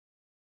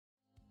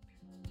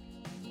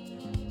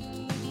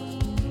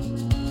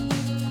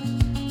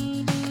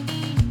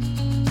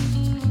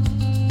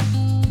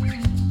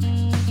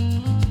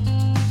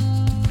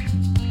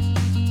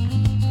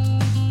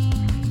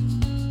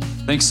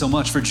Thanks so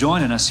much for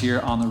joining us here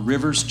on the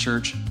Rivers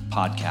Church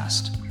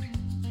podcast.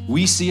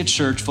 We see a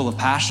church full of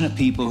passionate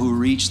people who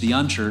reach the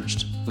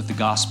unchurched with the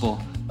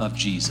gospel of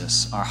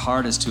Jesus. Our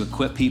heart is to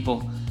equip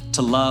people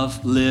to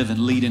love, live,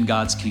 and lead in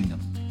God's kingdom.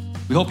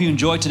 We hope you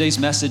enjoyed today's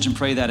message and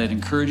pray that it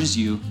encourages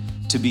you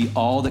to be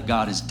all that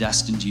God has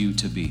destined you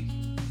to be.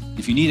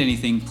 If you need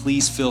anything,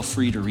 please feel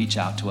free to reach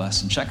out to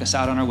us and check us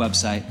out on our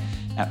website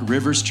at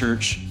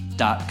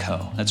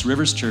riverschurch.co. That's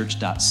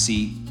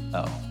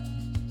riverschurch.co.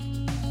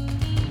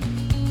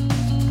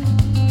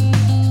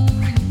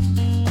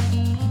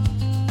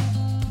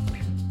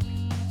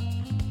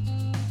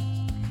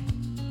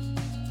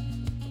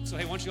 So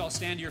hey, why don't you all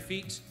stand to your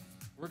feet?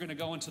 We're going to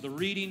go into the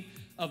reading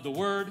of the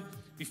Word.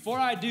 Before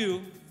I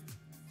do,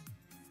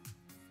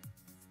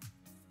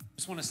 I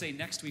just want to say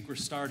next week we're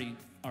starting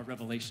our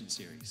Revelation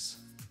series.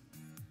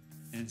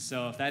 And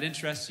so if that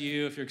interests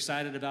you, if you're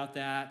excited about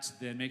that,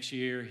 then make sure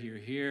you're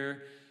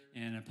here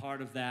and a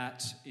part of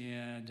that,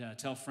 and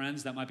tell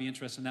friends that might be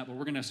interested in that. But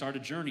we're going to start a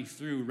journey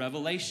through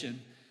Revelation,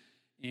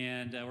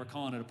 and we're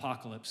calling it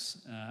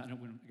Apocalypse. I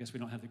guess we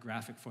don't have the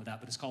graphic for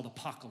that, but it's called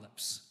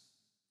Apocalypse.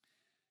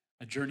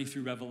 A journey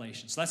through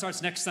Revelation. So that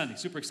starts next Sunday.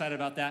 Super excited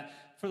about that.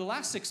 For the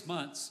last 6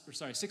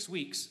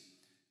 weeks,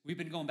 we've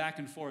been going back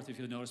and forth, if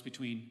you'll notice,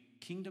 between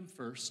Kingdom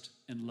First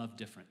and Love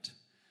Different.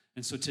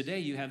 And so today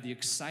you have the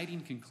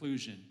exciting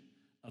conclusion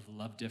of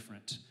Love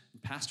Different.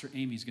 And Pastor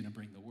Amy's going to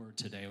bring the word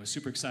today. I was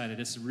super excited.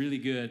 It's a really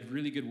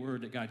good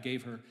word that God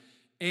gave her.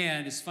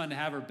 And it's fun to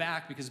have her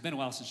back because it's been a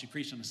while since she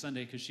preached on a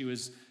Sunday because she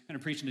was kind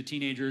of preaching to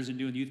teenagers and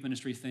doing the youth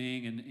ministry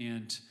thing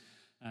and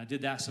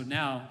did that. So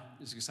now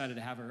I was excited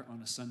to have her on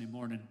a Sunday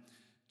morning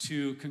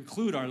to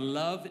conclude our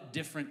Love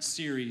Different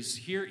series.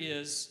 Here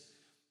is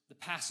the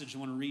passage I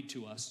want to read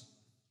to us.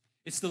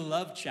 It's the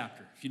love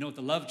chapter. If you know what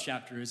the love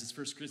chapter is, it's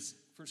 1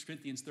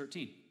 Corinthians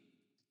 13.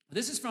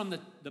 This is from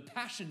the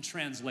Passion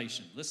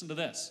Translation. Listen to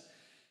this.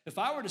 If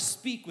I were to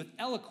speak with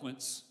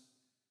eloquence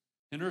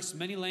in earth's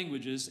many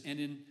languages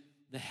and in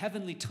the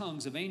heavenly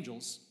tongues of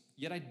angels,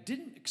 yet I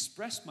didn't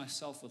express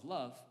myself with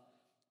love,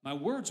 my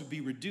words would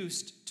be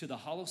reduced to the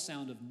hollow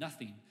sound of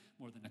nothing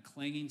more than a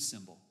clanging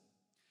cymbal.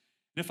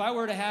 And if I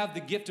were to have the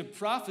gift of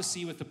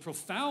prophecy with a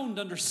profound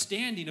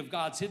understanding of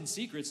God's hidden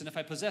secrets, and if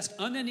I possessed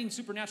unending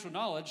supernatural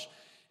knowledge,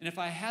 and if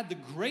I had the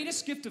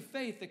greatest gift of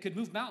faith that could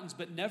move mountains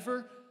but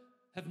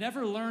have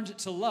never learned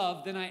to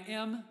love, then I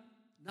am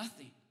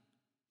nothing.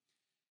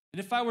 And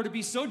if I were to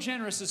be so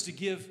generous as to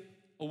give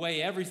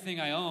away everything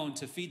I own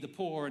to feed the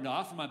poor and to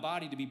offer my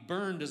body to be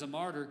burned as a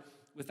martyr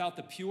without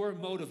the pure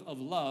motive of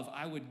love,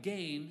 I would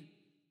gain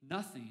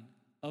nothing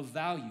of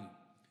value.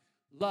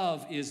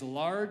 Love is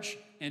large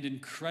and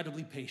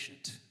incredibly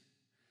patient.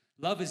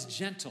 Love is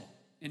gentle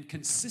and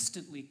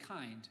consistently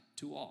kind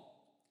to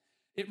all.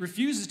 It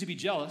refuses to be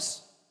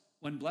jealous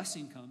when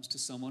blessing comes to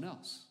someone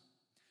else.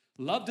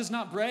 Love does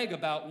not brag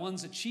about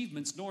one's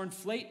achievements nor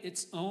inflate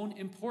its own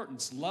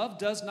importance. Love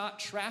does not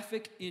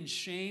traffic in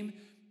shame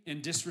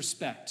and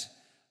disrespect,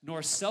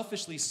 nor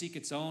selfishly seek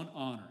its own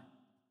honor.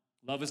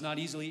 Love is not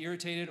easily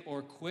irritated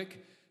or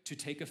quick to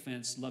take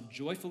offense. Love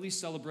joyfully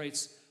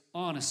celebrates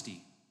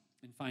honesty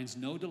and finds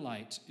no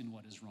delight in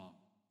what is wrong.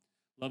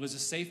 Love is a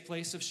safe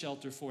place of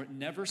shelter, for it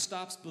never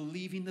stops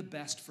believing the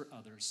best for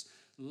others.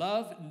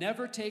 Love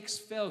never takes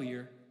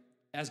failure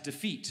as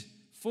defeat,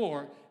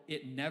 for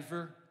it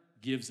never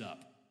gives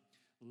up.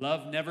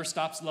 Love never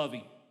stops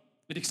loving.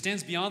 It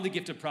extends beyond the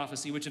gift of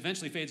prophecy, which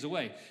eventually fades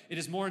away. It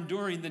is more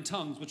enduring than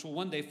tongues, which will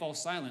one day fall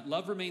silent.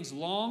 Love remains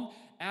long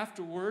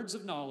after words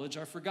of knowledge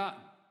are forgotten.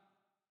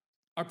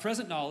 Our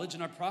present knowledge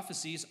and our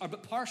prophecies are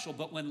but partial,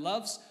 but when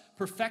love's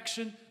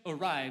perfection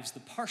arrives, the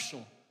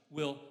partial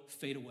will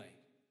fade away.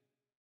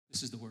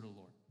 This is the word of the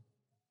Lord.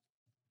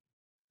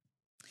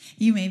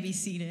 You may be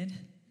seated.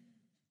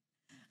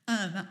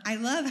 I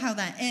love how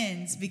that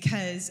ends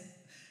because,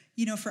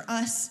 for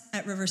us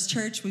at Rivers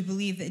Church, we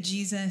believe that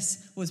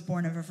Jesus was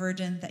born of a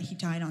virgin, that he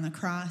died on the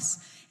cross,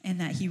 and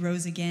that he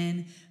rose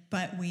again.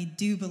 But we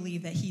do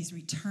believe that he's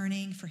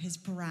returning for his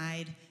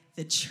bride,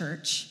 the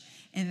church.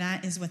 And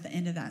that is what the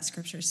end of that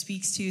scripture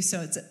speaks to.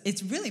 So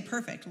it's really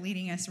perfect,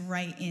 leading us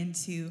right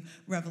into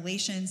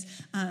Revelations.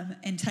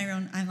 And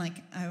Tyrone,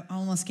 I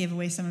almost gave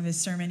away some of his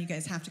sermon. You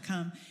guys have to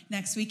come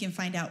next week and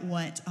find out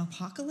what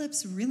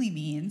apocalypse really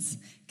means,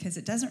 because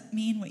it doesn't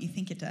mean what you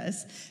think it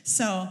does.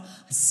 So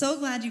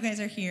glad you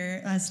guys are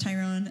here. As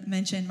Tyrone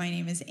mentioned, my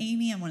name is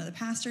Amy. I'm one of the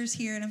pastors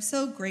here, and I'm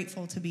so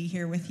grateful to be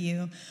here with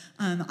you.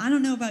 I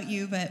don't know about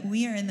you, but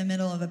we are in the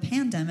middle of a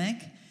pandemic.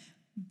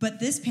 But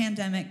this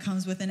pandemic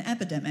comes with an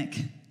epidemic.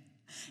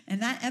 And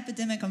that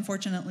epidemic,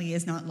 unfortunately,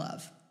 is not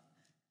love.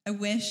 I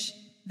wish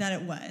that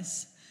it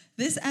was.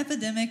 This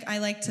epidemic I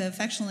like to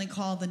affectionately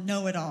call the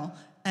know-it-all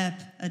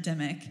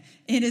epidemic.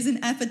 It is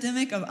an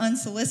epidemic of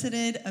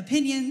unsolicited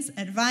opinions,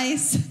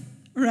 advice,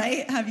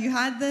 right? Have you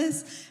had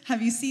this?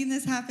 Have you seen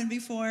this happen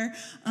before?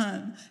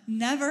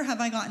 Never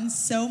have I gotten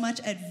so much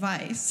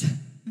advice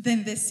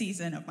than this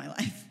season of my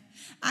life.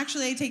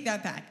 Actually, I take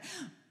that back.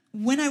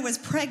 When I was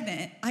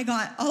pregnant, I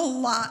got a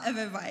lot of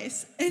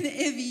advice. And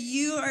if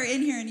you are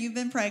in here and you've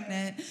been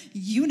pregnant,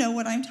 you know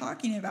what I'm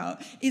talking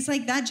about. It's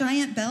like that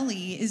giant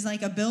belly is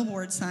like a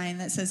billboard sign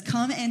that says,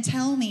 come and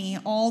tell me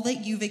all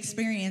that you've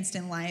experienced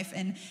in life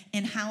and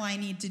how I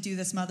need to do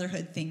this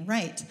motherhood thing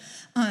right.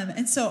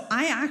 And so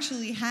I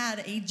actually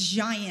had a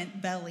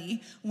giant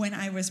belly when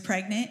I was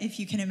pregnant, if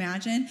you can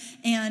imagine.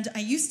 And I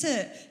used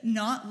to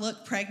not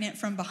look pregnant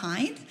from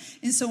behind.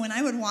 And so when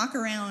I would walk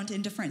around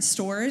in different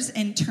stores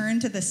and turn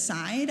to the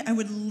side, I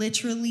would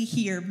literally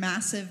hear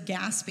massive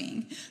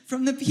gasping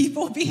from the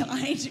people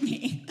behind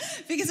me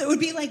because it would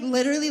be like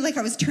literally like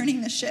I was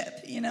turning the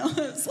ship, you know? It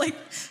was like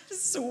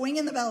just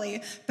swinging the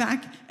belly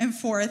back and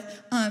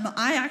forth.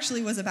 I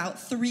actually was about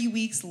 3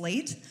 weeks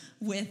late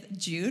with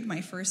Jude, my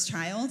first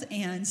child,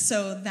 and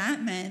so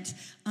that meant,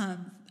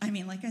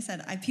 like I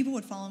said, people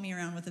would follow me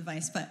around with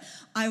advice, but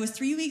I was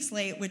 3 weeks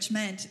late, which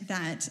meant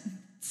that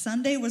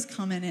Sunday was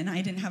coming and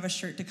I didn't have a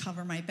shirt to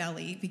cover my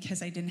belly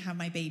because I didn't have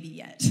my baby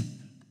yet.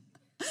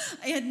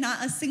 I had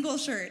not a single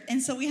shirt. And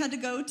so we had to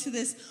go to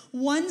this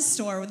one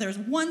store. There was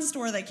one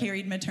store that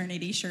carried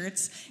maternity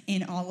shirts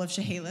in all of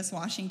Chehalis,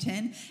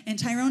 Washington. And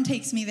Tyrone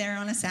takes me there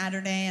on a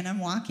Saturday, and I'm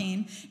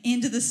walking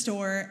into the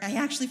store. I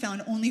actually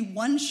found only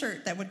one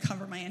shirt that would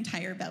cover my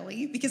entire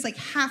belly because like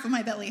half of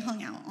my belly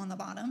hung out on the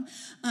bottom.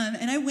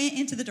 And I went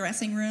into the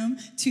dressing room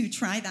to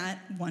try that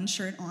one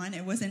shirt on.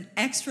 It was an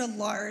extra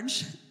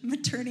large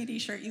maternity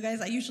shirt. You guys,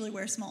 I usually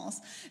wear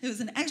smalls. It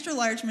was an extra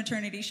large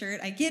maternity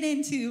shirt. I get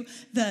into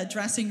the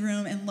dressing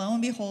room, and lo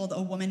and behold,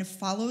 a woman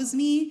follows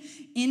me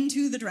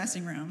into the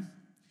dressing room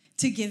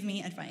to give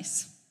me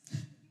advice.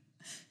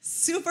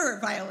 Super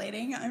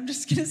violating, I'm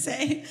just gonna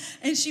say.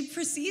 And she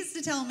proceeds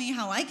to tell me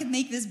how I can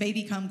make this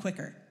baby come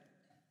quicker.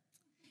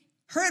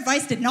 Her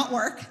advice did not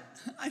work.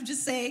 I'm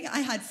just saying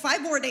I had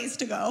 5 more days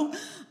to go.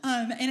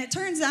 And it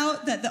turns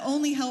out that the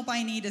only help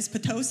I need is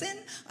Pitocin.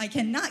 I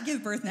cannot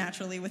give birth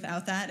naturally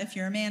without that. If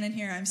you're a man in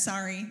here, I'm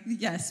sorry.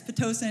 Yes,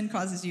 Pitocin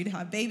causes you to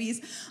have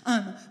babies.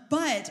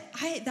 But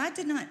that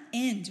did not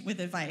end with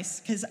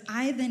advice because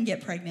I then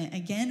get pregnant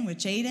again with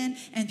Jaden.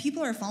 And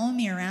people are following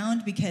me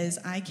around because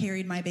I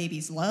carried my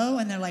babies low.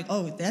 And they're like,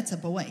 oh, that's a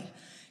boy.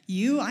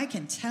 I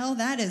can tell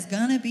that is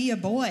gonna be a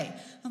boy.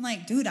 I'm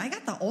like, dude, I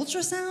got the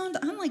ultrasound.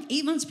 I'm like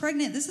 8 months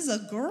pregnant. This is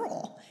a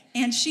girl.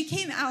 And she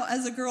came out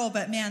as a girl,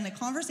 but man, the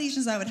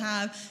conversations I would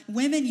have,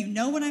 women, you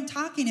know what I'm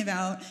talking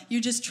about.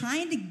 You're just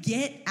trying to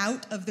get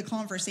out of the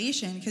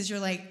conversation because you're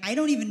like, I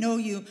don't even know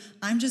you.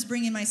 I'm just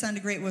bringing my son to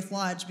Great Wolf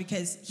Lodge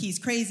because he's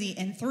crazy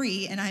and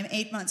 3 and I'm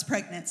 8 months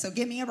pregnant. So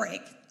give me a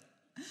break.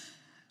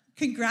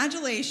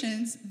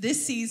 Congratulations,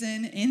 this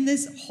season, in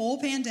this whole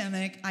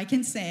pandemic, I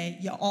can say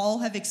you all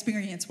have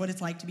experienced what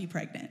it's like to be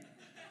pregnant.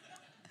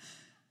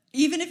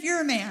 Even if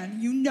you're a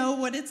man, you know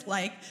what it's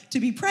like to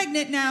be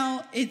pregnant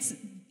now. It's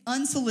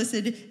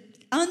unsolicited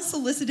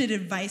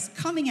advice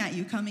coming at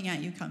you.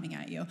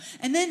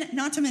 And then,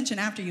 not to mention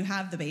after you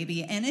have the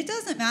baby, and it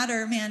doesn't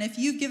matter, man, if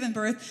you've given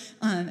birth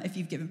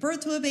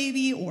to a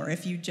baby or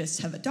if you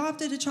just have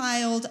adopted a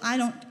child, I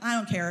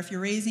don't care if you're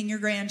raising your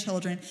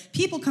grandchildren.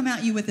 People come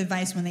at you with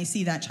advice when they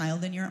see that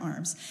child in your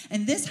arms.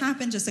 And this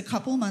happened just a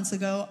couple months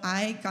ago.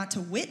 I got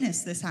to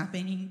witness this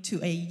happening to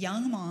a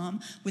young mom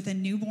with a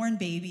newborn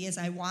baby as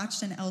I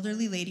watched an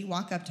elderly lady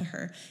walk up to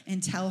her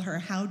and tell her,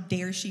 how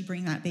dare she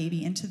bring that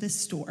baby into this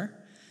store?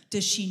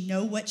 Does she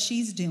know what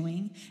she's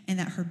doing and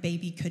that her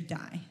baby could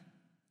die?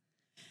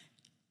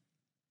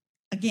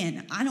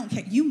 Again, I don't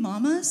care. You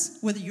mamas,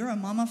 whether you're a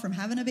mama from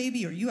having a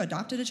baby or you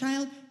adopted a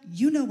child,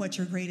 you know what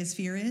your greatest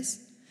fear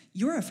is.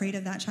 You're afraid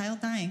of that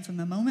child dying from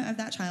the moment of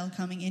that child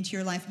coming into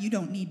your life. You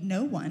don't need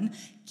no one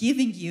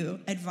giving you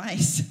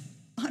advice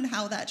on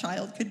how that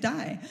child could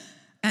die.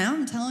 And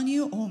I'm telling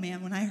you, oh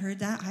man, when I heard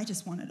that, I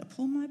just wanted to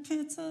pull my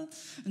pants up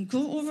and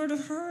go over to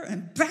her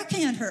and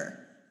backhand her.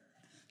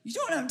 You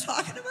know what I'm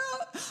talking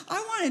about? I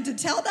wanted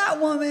to tell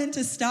that woman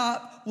to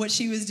stop what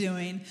she was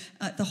doing.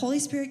 The Holy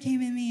Spirit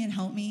came in me and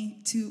helped me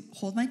to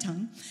hold my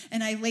tongue.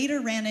 And I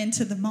later ran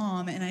into the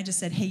mom and I just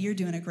said, hey, you're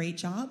doing a great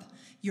job.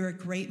 You're a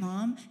great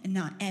mom, and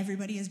not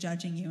everybody is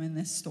judging you in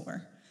this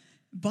store.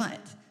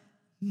 But,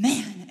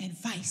 man,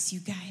 advice,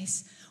 you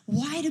guys.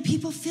 Why do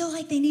people feel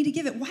like they need to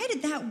give it? Why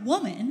did that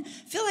woman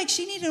feel like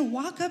she needed to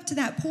walk up to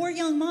that poor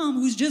young mom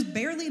who's just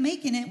barely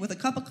making it with a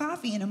cup of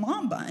coffee and a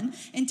mom bun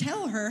and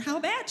tell her how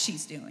bad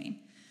she's doing?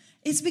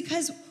 It's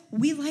because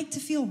we like to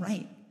feel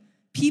right.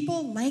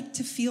 People like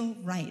to feel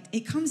right.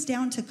 It comes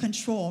down to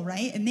control,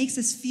 right? It makes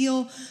us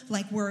feel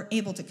like we're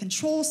able to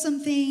control some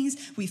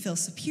things. We feel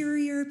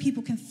superior.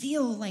 People can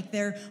feel like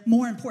they're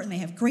more important. They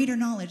have greater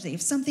knowledge. They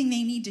have something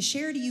they need to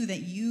share to you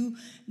that you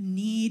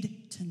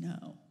need to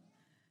know,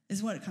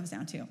 is what it comes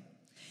down to.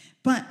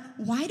 But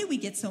why do we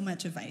get so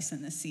much advice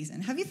in this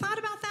season? Have you thought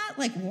about that?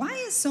 Like, why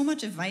is so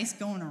much advice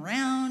going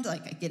around?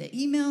 Like, I get it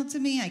emailed to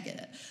me. I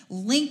get a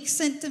link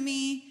sent to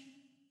me.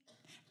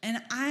 And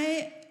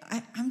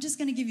I'm just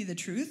going to give you the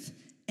truth,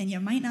 and you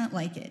might not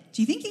like it.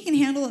 Do you think you can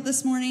handle it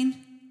this morning?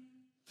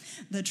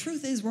 The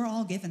truth is we're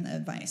all given the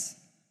advice.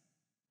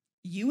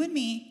 You and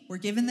me, we're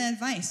given the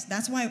advice.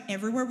 That's why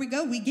everywhere we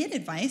go, we get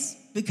advice,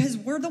 because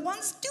we're the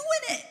ones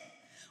doing it.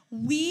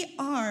 We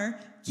are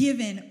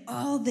given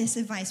all this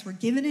advice. We're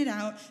giving it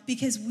out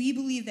because we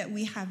believe that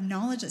we have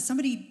knowledge that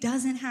somebody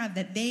doesn't have,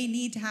 that they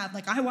need to have.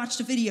 Like, I watched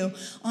a video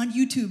on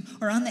YouTube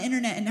or on the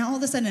internet, and now all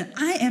of a sudden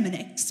I'm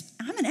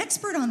an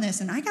expert on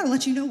this, and I got to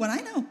let you know what I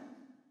know.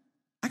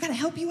 I got to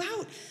help you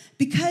out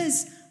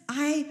because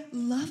I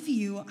love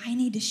you. I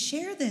need to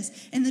share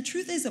this. And the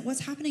truth is that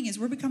what's happening is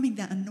we're becoming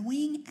that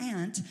annoying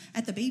aunt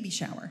at the baby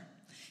shower.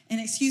 And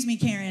excuse me,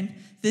 Karen,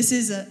 this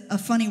is a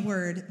funny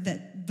word,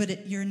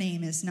 your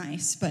name is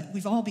nice, but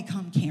we've all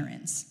become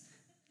Karens,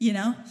 you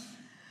know?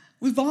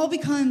 We've all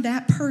become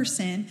that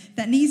person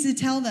that needs to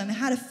tell them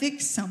how to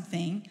fix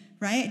something,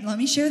 right? Let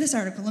me share this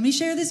article. Let me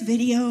share this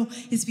video.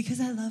 It's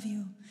because I love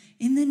you.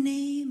 In the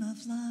name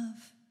of love.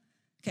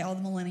 Okay, all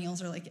the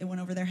millennials are like, it went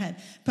over their head.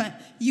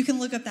 But you can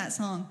look up that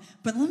song.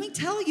 But let me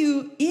tell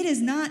you, it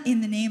is not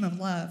in the name of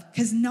love,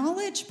 because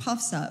knowledge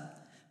puffs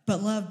up,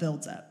 but love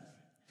builds up.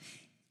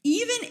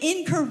 Even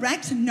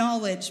incorrect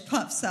knowledge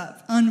puffs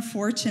up,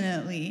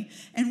 unfortunately.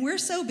 And we're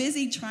so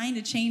busy trying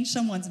to change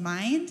someone's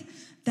mind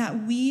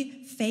that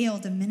we fail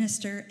to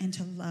minister and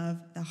to love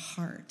the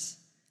heart.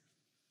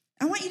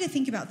 I want you to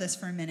think about this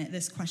for a minute,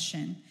 this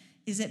question.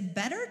 Is it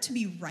better to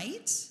be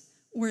right,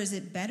 or is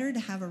it better to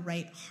have a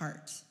right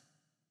heart?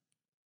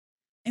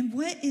 And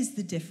what is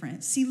the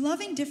difference? See,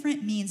 loving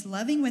different means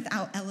loving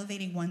without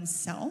elevating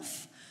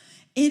oneself.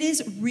 It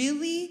is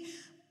really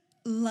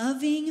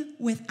loving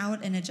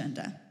without an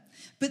agenda.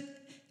 But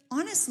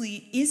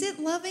honestly, is it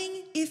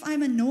loving if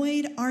I'm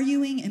annoyed,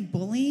 arguing, and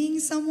bullying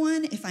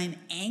someone? If I'm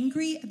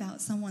angry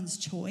about someone's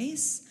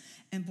choice?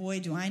 And boy,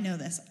 do I know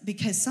this,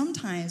 because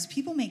sometimes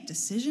people make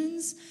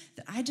decisions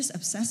that I just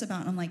obsess about.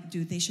 And I'm like,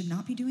 dude, they should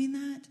not be doing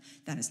that.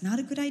 That is not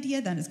a good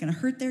idea. That is going to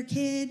hurt their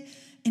kid.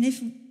 And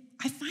if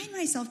I find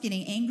myself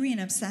getting angry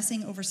and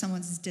obsessing over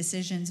someone's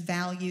decisions,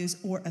 values,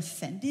 or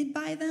offended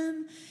by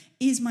them,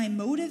 is my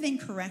motive in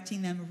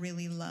correcting them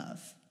really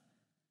love?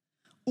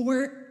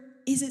 Or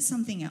is it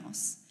something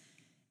else?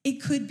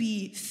 It could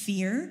be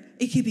fear,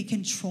 it could be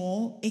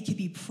control, it could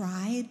be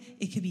pride,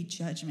 it could be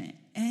judgment.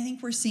 And I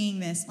think we're seeing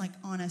this like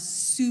on a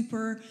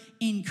super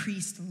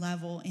increased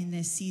level in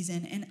this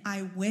season. And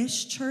I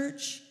wish,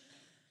 church,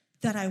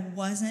 that I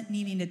wasn't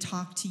needing to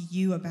talk to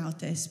you about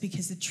this,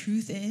 because the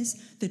truth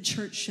is the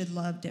church should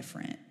love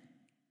different.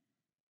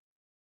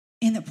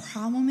 And the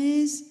problem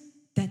is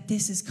that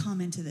this has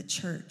come into the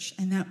church,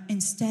 and that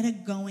instead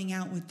of going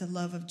out with the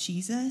love of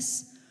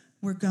Jesus,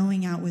 we're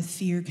going out with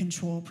fear,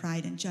 control,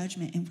 pride, and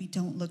judgment, and we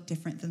don't look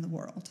different than the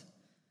world.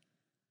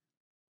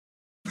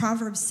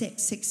 Proverbs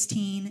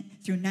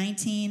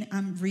 6:16-19,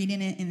 I'm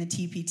reading it in the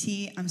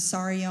TPT. I'm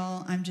sorry,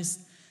 y'all. I'm just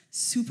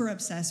super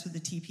obsessed with the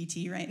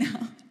TPT right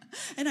now.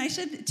 And I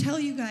should tell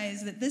you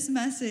guys that this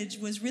message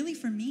was really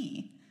for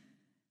me.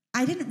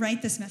 I didn't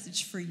write this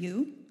message for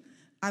you.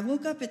 I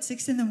woke up at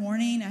 6 a.m.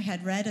 I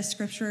had read a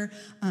scripture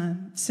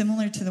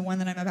similar to the one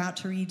that I'm about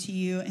to read to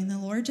you, and the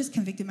Lord just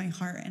convicted my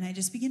heart, and I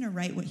just began to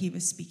write what he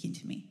was speaking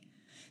to me.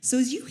 So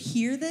as you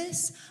hear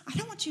this, I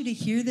don't want you to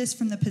hear this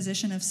from the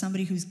position of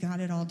somebody who's got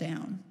it all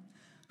down,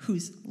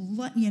 who's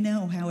letting you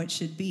know how it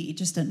should be.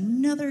 Just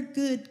another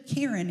good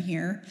Karen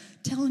here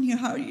telling you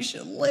how you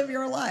should live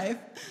your life.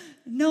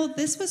 No,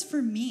 this was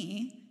for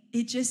me.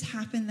 It just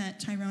happened that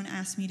Tyrone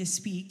asked me to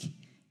speak,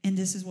 and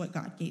this is what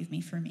God gave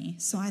me for me.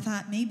 So I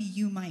thought maybe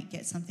you might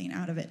get something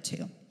out of it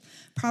too.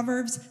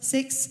 Proverbs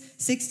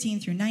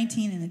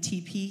 6:16-19 in the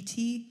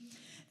TPT.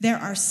 There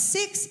are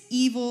 6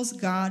 evils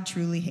God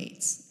truly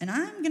hates. And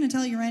I'm going to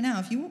tell you right now,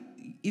 if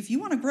you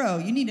want to grow,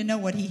 you need to know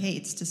what he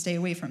hates to stay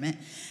away from it.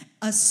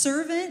 A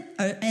servant,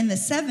 and the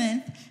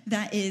 7th,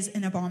 that is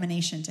an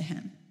abomination to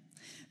him.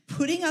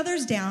 Putting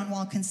others down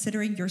while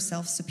considering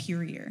yourself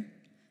superior.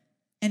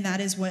 And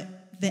that is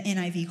what the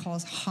NIV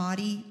calls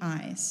haughty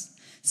eyes.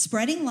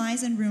 Spreading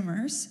lies and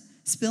rumors,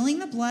 spilling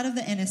the blood of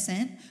the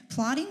innocent,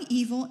 plotting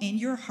evil in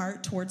your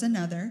heart towards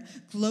another,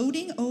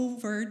 gloating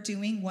over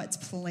doing what's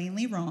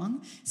plainly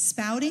wrong,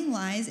 spouting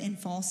lies in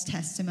false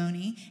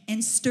testimony,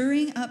 and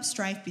stirring up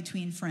strife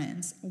between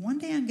friends. One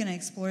day I'm going to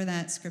explore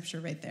that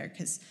scripture right there,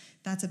 because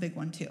that's a big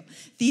one too.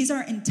 These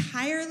are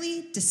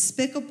entirely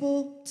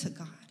despicable to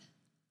God.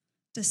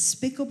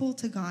 Despicable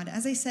to God.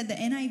 As I said, the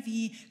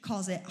NIV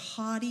calls it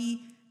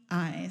haughty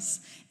eyes.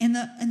 And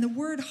the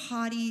word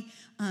haughty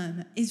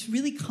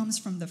really comes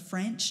from the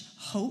French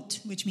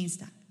haute, which means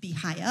to be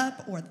high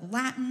up, or the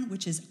Latin,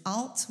 which is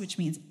alt, which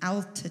means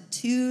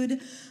altitude.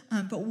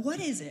 But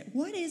what is it?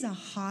 What is a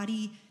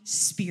haughty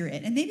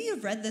spirit? And maybe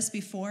you've read this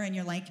before and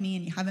you're like me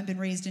and you haven't been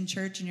raised in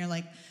church and you're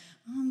like,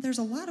 there's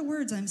a lot of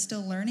words I'm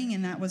still learning,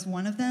 and that was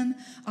one of them.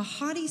 A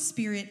haughty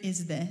spirit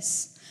is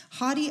this.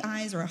 Haughty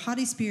eyes, or a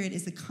haughty spirit,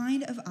 is the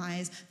kind of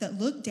eyes that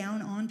look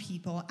down on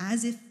people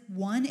as if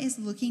one is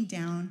looking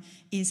down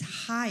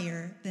is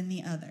higher than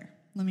the other.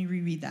 Let me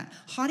reread that.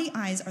 Haughty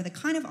eyes are the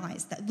kind of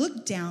eyes that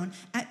look down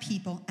at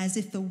people as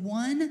if the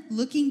one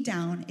looking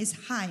down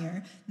is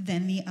higher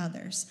than the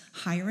others.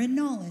 Higher in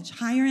knowledge,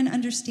 higher in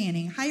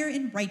understanding, higher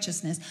in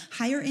righteousness,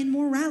 higher in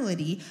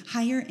morality,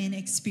 higher in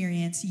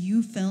experience.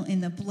 You fill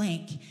in the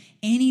blank.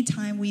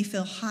 Anytime we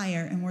feel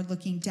higher and we're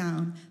looking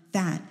down,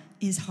 that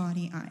is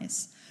haughty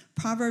eyes.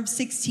 Proverbs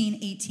 16,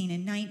 18,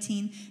 and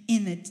 19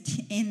 in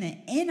the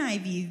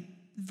NIV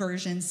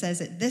version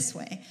says it this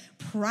way: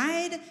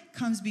 pride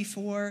comes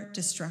before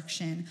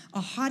destruction,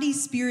 a haughty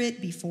spirit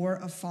before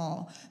a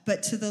fall,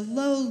 but to the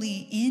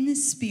lowly in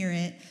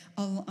spirit,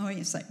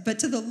 along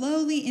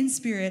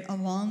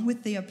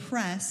with the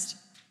oppressed,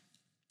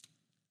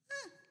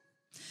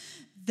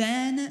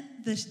 I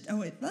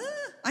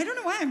don't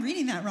know why I'm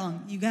reading that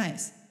wrong. You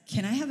guys,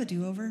 can I have a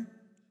do-over?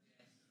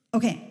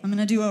 Okay, I'm going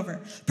to do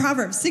over.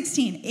 Proverbs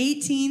 16,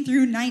 18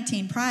 through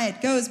 19. Pride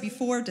goes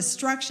before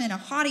destruction, a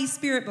haughty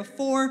spirit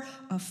before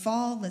a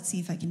fall. Let's see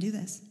if I can do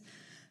this.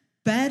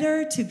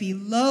 Better to be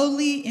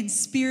lowly in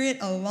spirit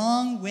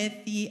along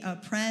with the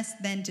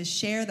oppressed than to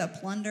share the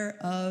plunder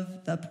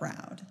of the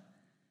proud.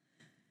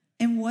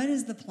 And what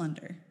is the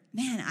plunder?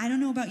 Man, I don't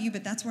know about you,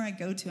 but that's where I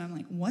go to. I'm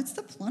like, what's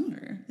the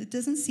plunder? It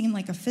doesn't seem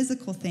like a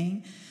physical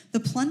thing.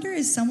 The plunder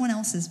is someone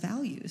else's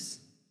values.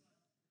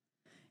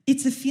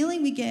 It's a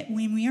feeling we get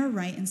when we are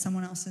right and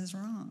someone else is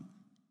wrong.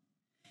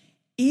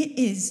 It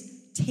is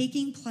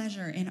taking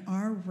pleasure in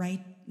our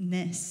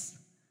rightness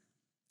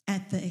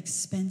at the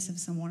expense of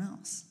someone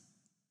else.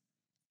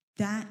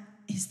 That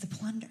is the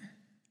plunder.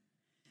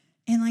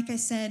 And like I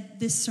said,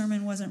 this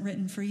sermon wasn't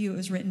written for you. It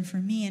was written for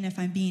me. And if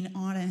I'm being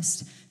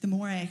honest, the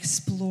more I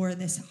explore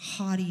this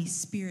haughty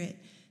spirit,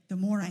 the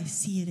more I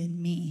see it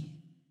in me.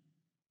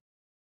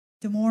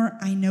 The more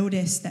I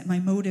noticed that my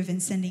motive in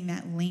sending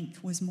that link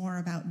was more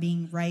about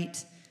being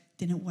right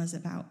than it was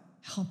about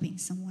helping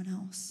someone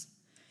else.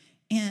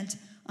 And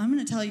I'm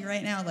going to tell you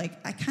right now, like,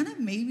 I kind of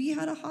maybe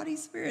had a haughty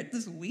spirit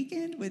this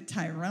weekend with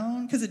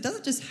Tyrone, because it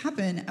doesn't just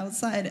happen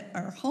outside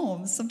our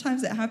homes.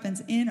 Sometimes it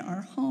happens in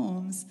our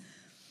homes.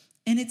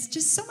 And it's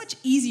just so much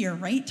easier,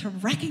 right, to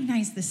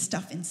recognize this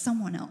stuff in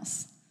someone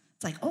else.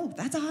 It's like, oh,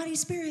 that's a haughty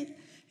spirit.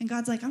 And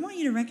God's like, I want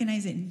you to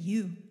recognize it in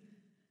you,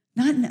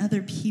 not in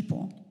other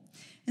people.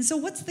 And so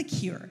what's the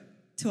cure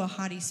to a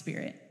haughty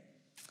spirit?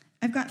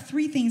 I've got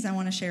 3 things I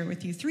want to share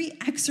with you, 3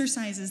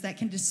 exercises that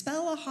can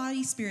dispel a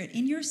haughty spirit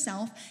in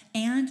yourself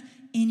and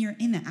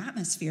in the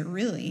atmosphere,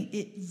 really.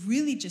 It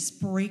really just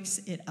breaks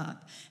it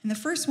up. And the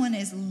first one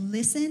is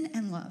listen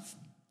and love.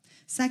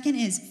 Second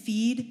is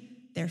feed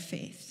their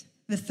faith.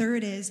 The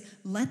third is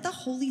let the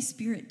Holy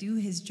Spirit do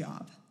his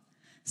job.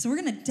 So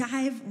we're going to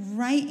dive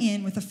right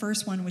in with the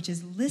first one, which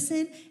is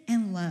listen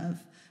and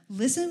love.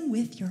 Listen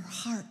with your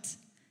heart,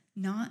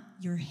 not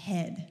your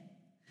head.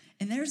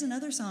 And there's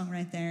another song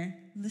right there.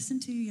 Listen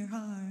to your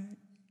heart,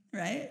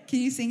 right? Can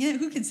you sing it?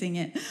 Who can sing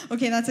it?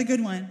 Okay, that's a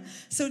good one.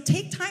 So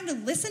take time to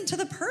listen to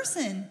the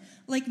person.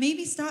 Like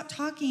maybe stop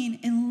talking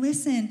and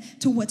listen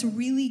to what's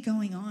really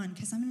going on.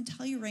 Because I'm going to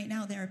tell you right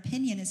now, their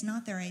opinion is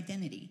not their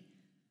identity.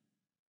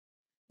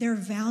 Their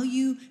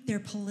value, their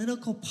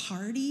political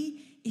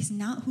party is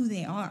not who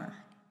they are.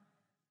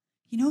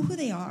 You know who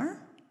they are?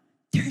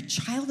 They're a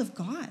child of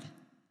God,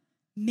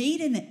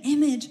 made in the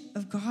image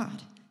of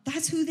God.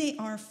 That's who they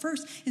are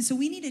first. And so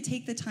we need to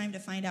take the time to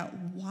find out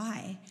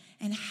why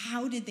and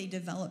how did they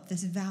develop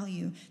this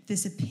value,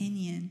 this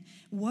opinion,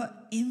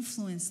 what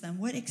influenced them,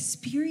 what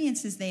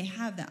experiences they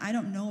have that I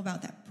don't know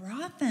about that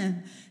brought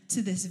them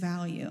to this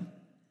value.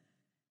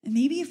 And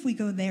maybe if we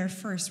go there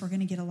first, we're going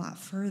to get a lot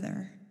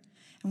further.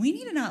 And we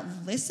need to not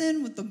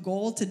listen with the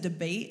goal to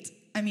debate.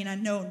 I mean, I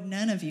know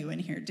none of you in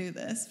here do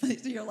this,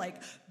 but you're like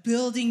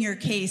building your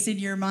case in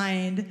your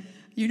mind.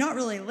 You're not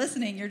really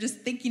listening. You're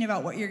just thinking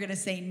about what you're going to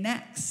say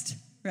next,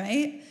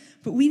 right?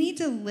 But we need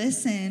to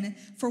listen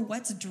for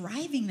what's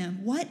driving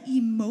them. What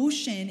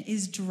emotion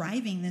is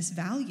driving this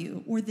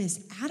value or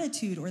this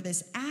attitude or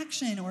this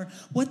action or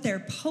what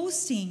they're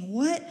posting?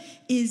 What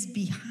is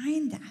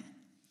behind that?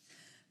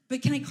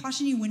 But can I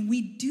caution you, when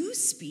we do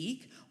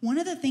speak, one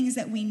of the things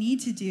that we need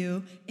to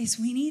do is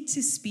we need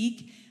to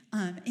speak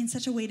in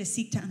such a way to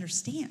seek to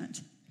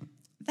understand.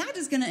 That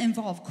is going to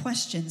involve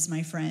questions,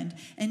 my friend.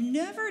 And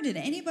never did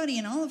anybody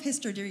in all of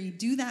history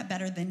do that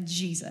better than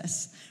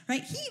Jesus,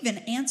 right? He even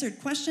answered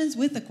questions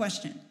with a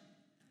question.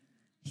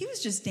 He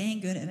was just dang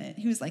good at it.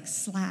 He was like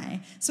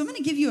sly. So I'm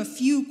going to give you a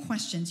few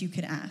questions you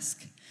could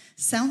ask.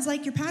 Sounds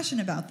like you're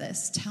passionate about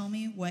this. Tell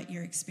me what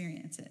your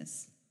experience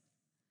is.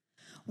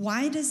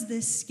 Why does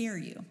this scare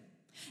you?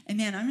 And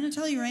man, I'm going to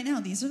tell you right now,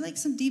 these are like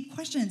some deep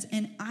questions.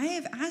 And I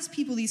have asked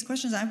people these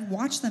questions. I've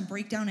watched them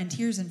break down in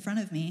tears in front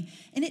of me.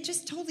 And it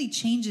just totally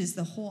changes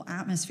the whole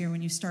atmosphere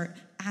when you start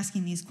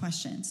asking these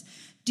questions.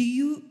 Do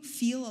you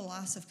feel a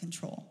loss of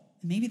control?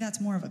 And maybe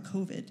that's more of a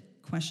COVID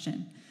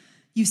question.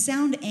 You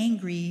sound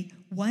angry.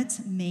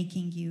 What's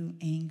making you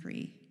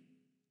angry?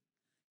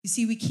 You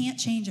see, we can't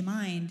change a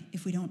mind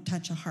if we don't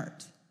touch a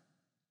heart.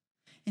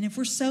 And if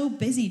we're so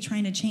busy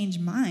trying to change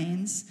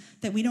minds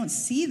that we don't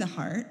see the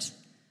heart,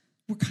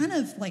 we're kind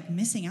of like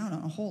missing out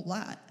on a whole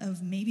lot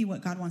of maybe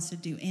what God wants to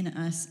do in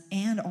us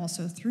and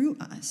also through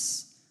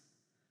us.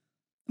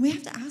 We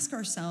have to ask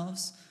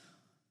ourselves,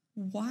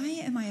 why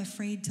am I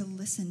afraid to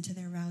listen to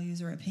their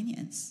values or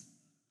opinions?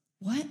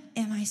 What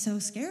am I so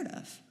scared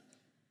of?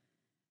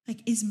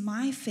 Like, is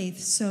my faith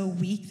so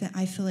weak that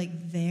I feel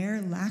like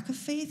their lack of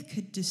faith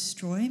could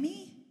destroy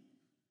me?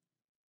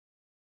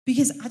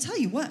 Because I tell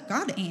you what,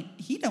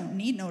 he don't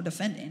need no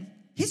defending.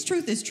 His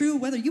truth is true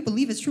whether you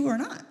believe it's true or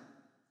not.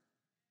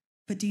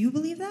 But do you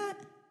believe that?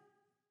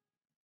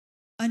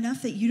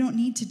 Enough that you don't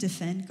need to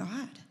defend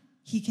God.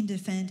 He can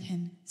defend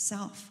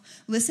himself.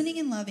 Listening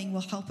and loving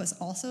will help us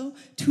also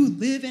to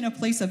live in a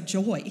place of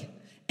joy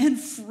and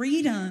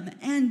freedom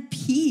and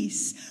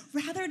peace,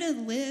 rather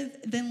than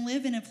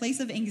live in a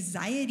place of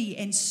anxiety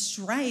and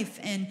strife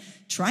and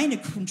trying to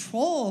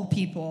control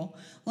people.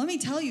 Let me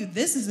tell you,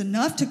 this is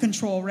enough to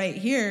control right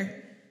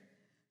here.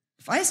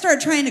 If I start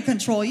trying to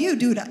control you,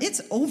 dude,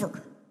 it's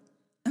over.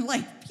 And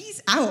like,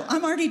 peace out.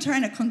 I'm already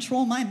trying to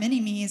control my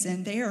mini-me's,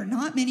 and they are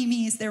not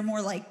mini-me's. They're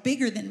more like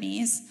bigger than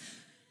me's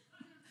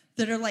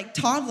that are like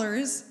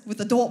toddlers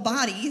with adult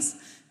bodies.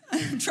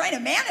 I'm trying to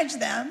manage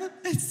them.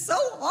 It's so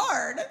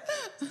hard.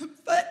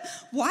 But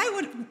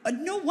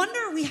no wonder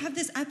we have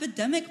this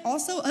epidemic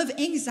also of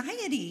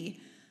anxiety.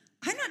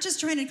 I'm not just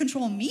trying to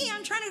control me,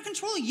 I'm trying to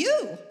control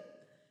you.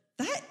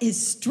 That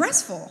is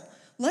stressful.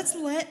 Let's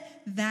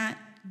let that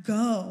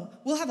go.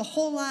 We'll have a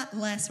whole lot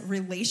less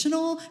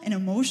relational and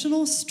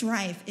emotional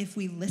strife if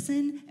we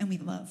listen and we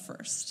love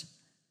first.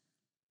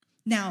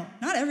 Now,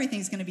 not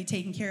everything's going to be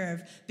taken care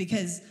of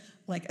because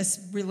like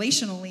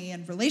relationally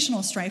and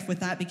relational strife with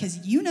that,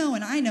 because you know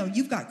and I know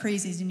you've got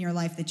crazies in your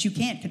life that you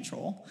can't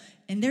control,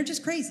 and they're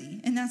just crazy,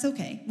 and that's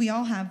okay. We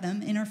all have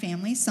them in our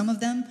family. Some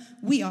of them,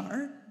 we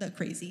are the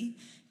crazy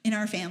in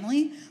our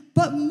family,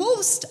 but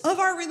most of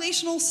our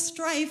relational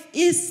strife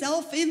is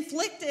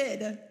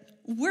self-inflicted.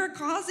 We're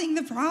causing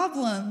the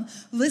problem.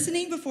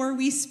 Listening before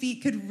we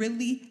speak could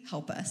really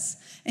help us.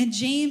 And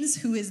James,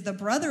 who is the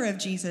brother of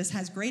Jesus,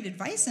 has great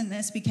advice in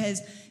this,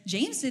 because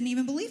James didn't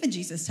even believe in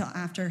Jesus till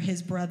after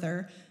his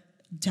brother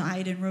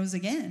died and rose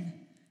again.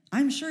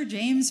 I'm sure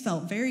James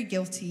felt very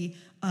guilty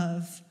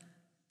of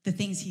the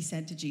things he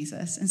said to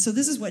Jesus. And so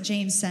this is what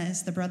James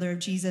says, the brother of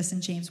Jesus,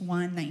 in James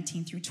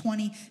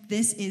 1:19-20.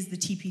 This is the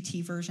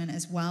TPT version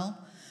as well.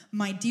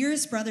 My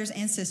dearest brothers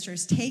and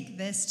sisters, take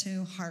this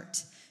to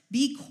heart.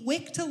 Be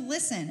quick to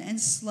listen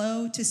and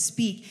slow to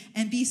speak,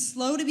 and be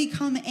slow to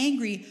become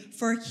angry,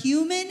 for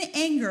human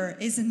anger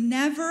is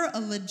never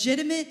a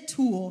legitimate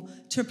tool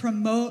to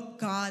promote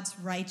God's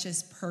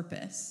righteous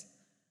purpose.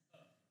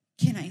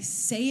 Can I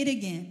say it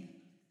again?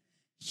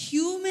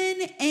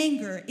 Human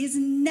anger is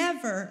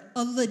never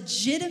a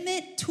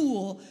legitimate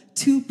tool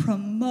to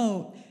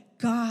promote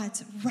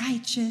God's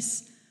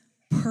righteous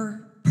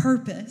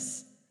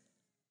purpose.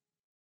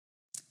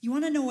 You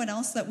want to know what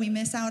else that we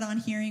miss out on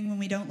hearing when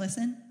we don't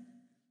listen?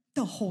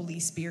 The Holy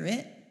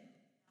Spirit.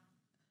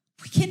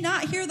 We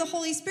cannot hear the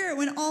Holy Spirit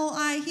when all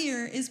I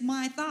hear is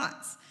my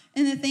thoughts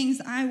and the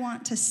things I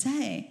want to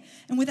say.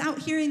 And without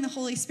hearing the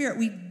Holy Spirit,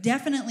 we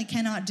definitely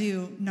cannot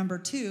do number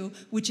 2,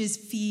 which is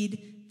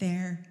feed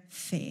their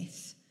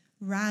faith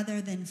rather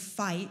than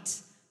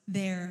fight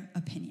their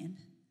opinion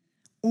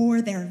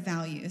or their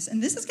values.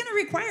 And this is going to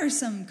require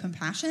some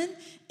compassion,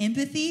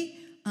 empathy,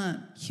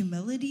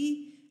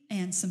 humility,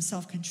 and some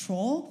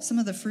self-control. Some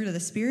of the fruit of the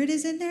Spirit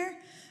is in there.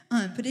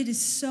 But it is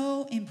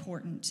so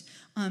important.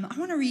 I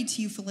want to read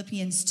to you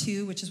Philippians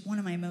 2, which is one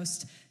of my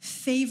most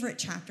favorite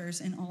chapters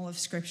in all of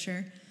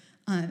Scripture.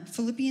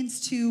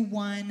 Philippians 2,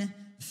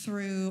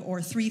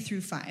 3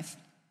 through 5.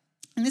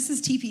 And this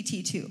is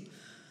TPT 2.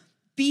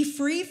 Be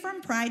free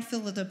from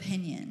pride-filled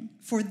opinion,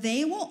 for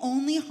they will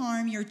only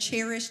harm your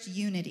cherished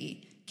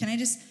unity. Can I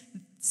just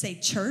say,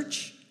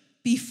 church?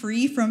 Be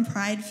free from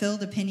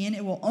pride-filled opinion.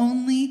 It will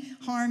only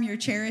harm your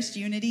cherished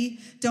unity.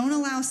 Don't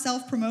allow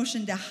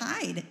self-promotion to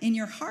hide in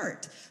your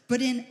heart,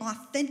 but in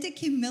authentic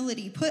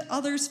humility, put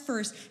others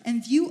first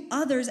and view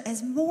others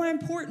as more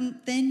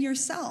important than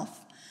yourself.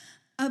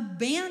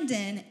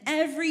 Abandon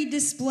every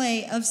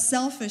display of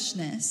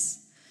selfishness.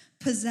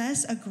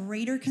 Possess a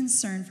greater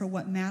concern for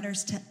what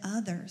matters to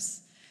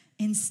others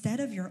instead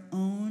of your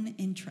own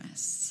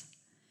interests.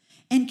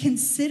 And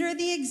consider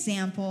the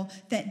example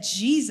that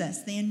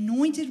Jesus, the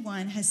Anointed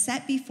One, has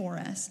set before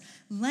us.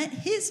 Let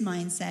his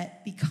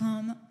mindset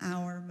become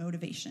our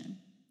motivation.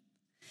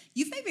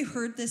 You've maybe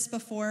heard this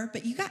before,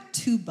 but you got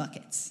 2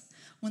 buckets.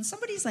 When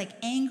somebody's like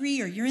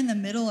angry, or you're in the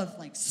middle of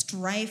like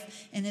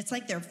strife, and it's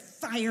like their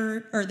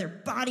fire or their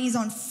body's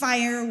on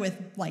fire with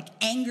like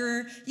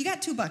anger, you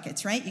got 2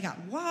 buckets, right? You got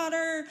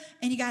water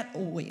and you got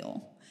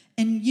oil.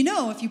 And you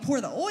know, if you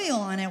pour the oil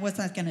on it, what's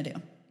that going to do?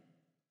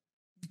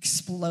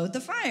 Explode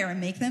the fire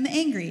and make them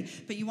angry.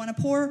 But you want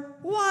to pour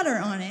water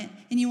on it,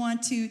 and you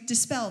want to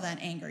dispel that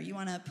anger. You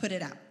want to put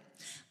it out.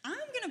 I'm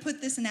going to put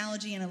this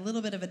analogy in a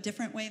little bit of a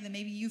different way than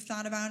maybe you've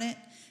thought about it,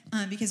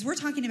 because we're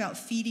talking about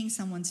feeding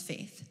someone's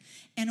faith.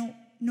 And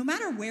no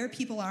matter where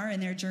people are in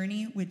their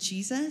journey with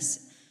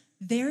Jesus,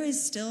 there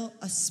is still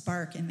a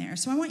spark in there.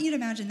 So I want you to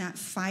imagine that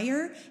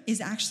fire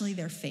is actually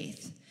their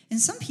faith. And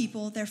some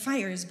people, their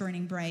fire is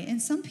burning bright.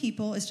 And some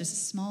people, it's just a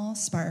small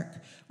spark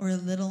or a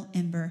little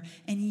ember.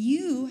 And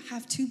you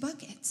have two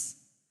buckets.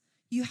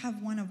 You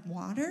have one of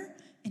water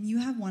and you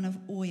have one of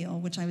oil,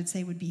 which I would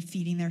say would be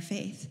feeding their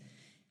faith.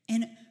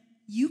 And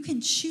you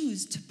can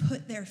choose to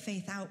put their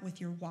faith out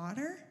with your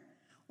water,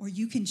 or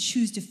you can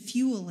choose to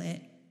fuel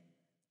it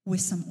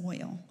with some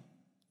oil.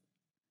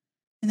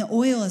 And the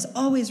oil has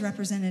always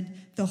represented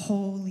the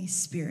Holy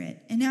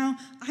Spirit. And now,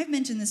 I've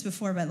mentioned this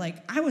before, but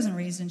I wasn't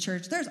raised in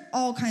church. There's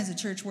all kinds of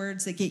church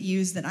words that get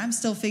used that I'm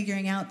still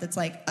figuring out that's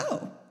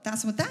oh,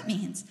 that's what that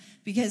means.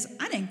 Because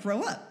I didn't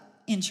grow up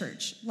in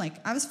church.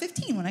 I was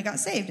 15 when I got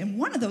saved. And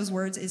one of those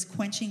words is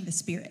quenching the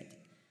Spirit.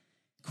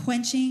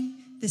 Quenching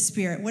the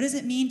Spirit. What does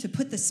it mean to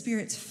put the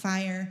Spirit's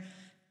fire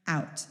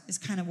out is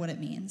kind of what it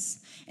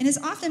means. And it's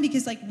often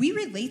because we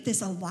relate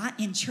this a lot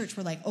in church.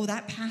 We're oh,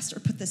 that pastor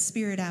put the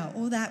Spirit out.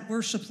 Oh, that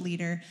worship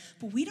leader.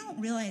 But we don't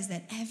realize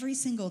that every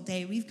single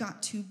day we've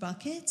got two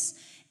buckets,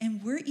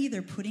 and we're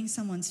either putting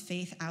someone's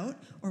faith out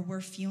or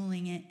we're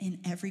fueling it in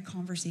every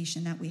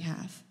conversation that we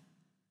have.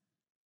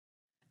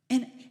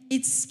 And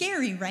it's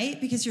scary, right?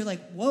 Because you're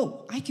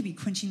whoa, I could be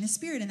quenching the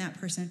Spirit in that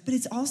person. But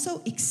it's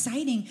also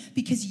exciting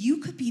because you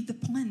could be the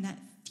one that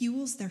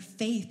fuels their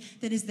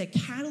faith, that is the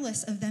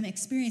catalyst of them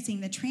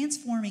experiencing the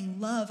transforming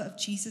love of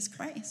Jesus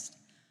Christ.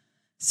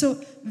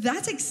 So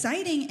that's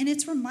exciting, and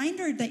it's a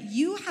reminder that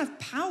you have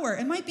power.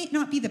 It might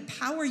not be the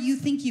power you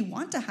think you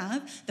want to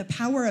have, the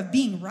power of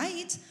being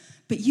right,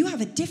 but you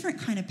have a different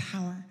kind of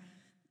power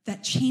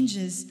that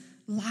changes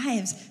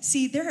lives.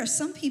 See, there are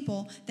some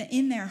people that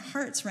in their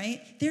hearts, right,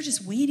 they're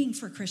just waiting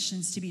for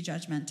Christians to be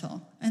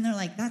judgmental. And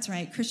they're that's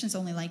right, Christians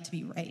only like to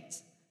be right.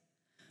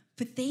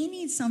 But they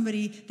need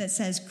somebody that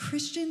says,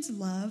 Christians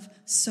love,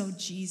 so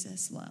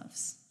Jesus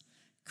loves.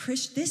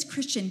 This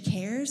Christian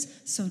cares,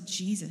 so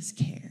Jesus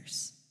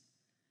cares.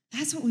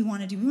 That's what we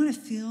want to do. We want to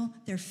feel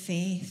their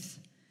faith.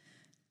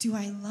 Do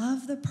I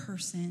love the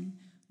person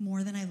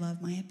more than I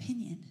love my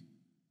opinion?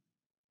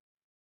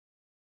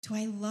 Do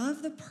I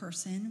love the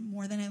person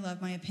more than I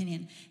love my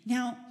opinion?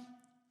 Now,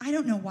 I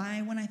don't know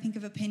why when I think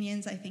of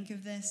opinions, I think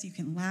of this. You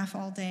can laugh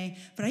all day.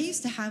 But I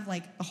used to have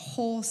a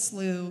whole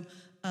slew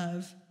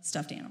of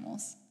stuffed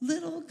animals.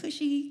 Little,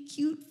 cushy,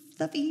 cute,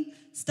 fluffy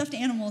stuffed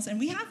animals. And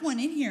we have one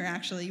in here,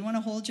 actually. You want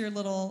to hold your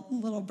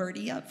little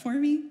birdie up for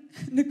me?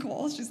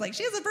 Nicole, she's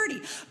she has a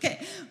birdie.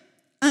 Okay.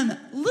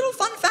 Little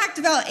fun fact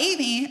about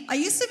Amy. I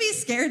used to be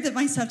scared that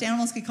my stuffed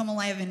animals could come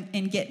alive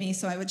and get me,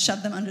 so I would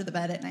shove them under the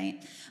bed at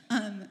night.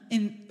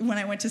 And when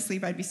I went to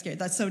sleep, I'd be scared.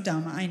 That's so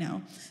dumb, I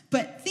know.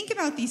 But think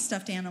about these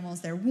stuffed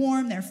animals. They're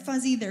warm, they're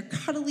fuzzy, they're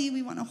cuddly.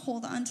 We want to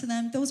hold on to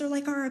them. Those are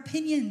our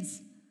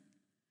opinions.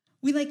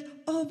 We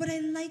oh, but I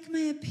like my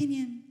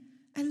opinion.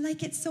 I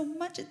like it so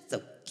much. It's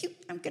so cute.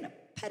 I'm going to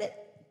pet it.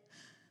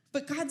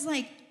 But God's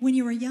when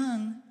you were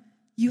young,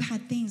 you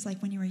had things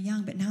when you were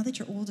young, but now that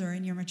you're older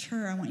and you're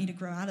mature, I want you to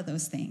grow out of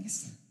those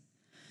things.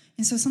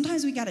 And so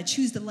sometimes we got to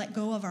choose to let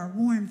go of our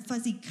warm,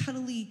 fuzzy,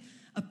 cuddly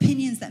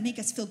opinions that make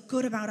us feel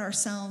good about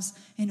ourselves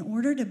in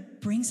order to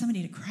bring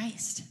somebody to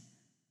Christ,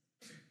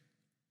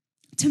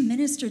 to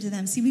minister to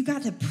them. See, we've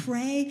got to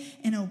pray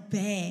and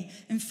obey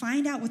and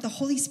find out what the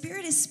Holy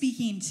Spirit is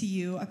speaking to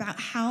you about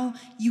how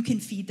you can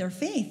feed their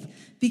faith,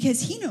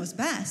 because he knows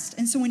best.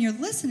 And so when you're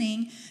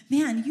listening,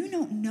 man, you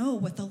don't know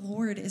what the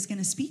Lord is going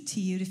to speak to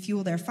you to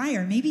fuel their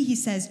fire. Maybe he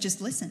says,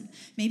 just listen.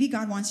 Maybe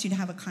God wants you to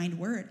have a kind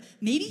word.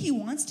 Maybe he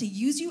wants to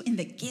use you in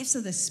the gifts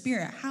of the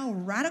Spirit. How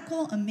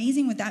radical,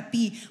 amazing would that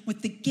be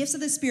with the gifts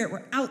of the Spirit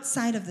were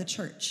outside of the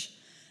church?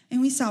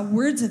 And we saw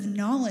words of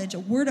knowledge, a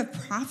word of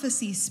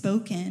prophecy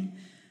spoken.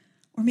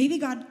 Or maybe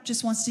God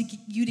just wants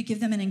you to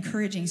give them an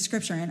encouraging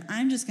scripture. And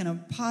I'm just going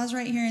to pause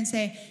right here and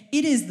say,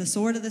 it is the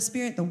sword of the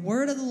Spirit. The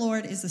word of the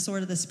Lord is the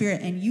sword of the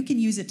Spirit. And you can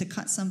use it to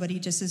cut somebody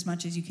just as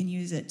much as you can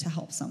use it to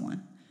help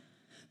someone.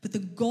 But the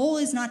goal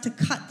is not to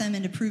cut them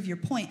and to prove your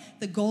point.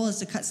 The goal is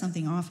to cut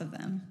something off of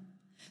them.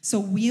 So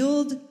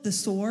wield the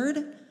sword,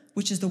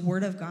 which is the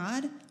word of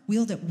God,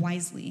 wield it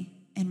wisely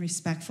and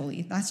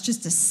respectfully. That's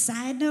just a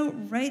side note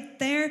right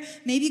there.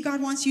 Maybe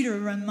God wants you to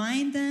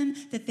remind them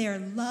that they are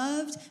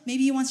loved.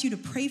 Maybe he wants you to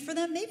pray for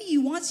them. Maybe he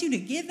wants you to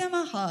give them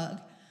a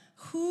hug.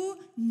 Who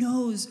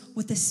knows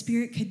what the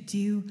Spirit could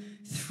do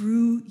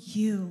through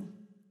you?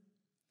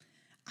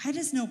 I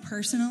just know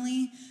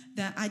personally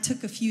that I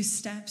took a few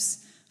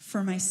steps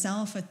for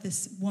myself with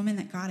this woman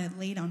that God had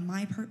laid on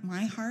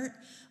my heart.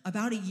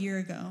 About a year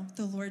ago,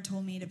 the Lord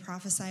told me to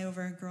prophesy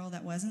over a girl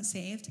that wasn't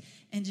saved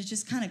and to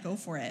just kind of go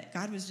for it.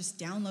 God was just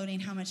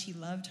downloading how much he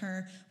loved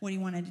her, what he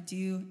wanted to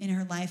do in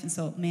her life. And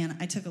so, man,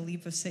 I took a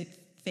leap of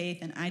faith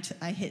and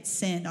I hit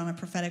send on a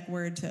prophetic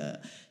word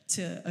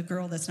to a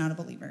girl that's not a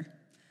believer.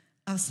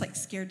 I was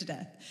scared to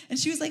death. And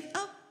she was like,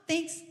 oh,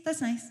 thanks, that's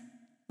nice.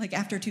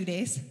 After 2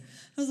 days,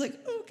 I was like,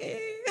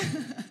 okay.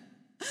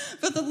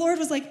 But the Lord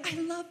was like,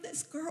 I love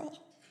this girl.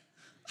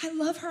 I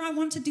love her. I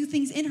want to do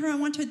things in her. I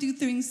want to do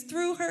things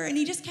through her. And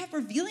he just kept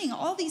revealing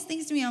all these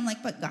things to me. I'm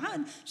like, but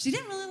God, she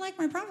didn't really like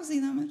my prophecy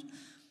that much.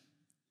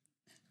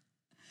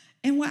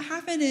 And what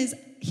happened is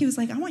he was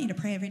like, I want you to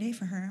pray every day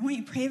for her. I want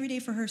you to pray every day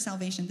for her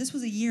salvation. This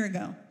was a year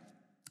ago.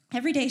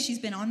 Every day she's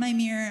been on my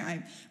mirror.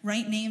 I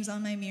write names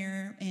on my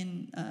mirror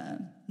in,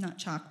 not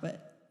chalk,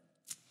 but,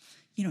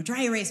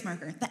 dry erase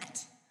marker,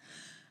 that.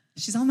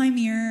 She's on my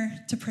mirror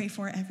to pray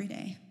for every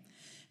day.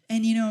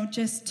 And,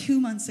 just 2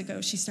 months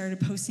ago, she started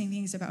posting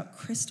things about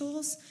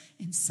crystals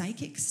and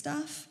psychic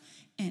stuff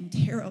and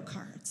tarot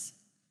cards.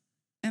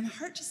 And my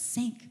heart just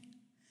sank.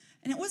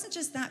 And it wasn't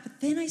just that, but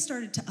then I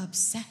started to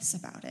obsess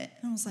about it.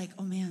 And I was like,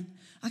 oh man,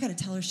 I got to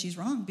tell her she's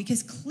wrong.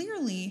 Because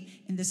clearly,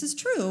 and this is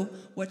true,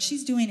 what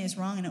she's doing is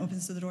wrong and it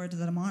opens the door to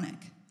the demonic.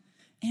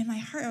 And in my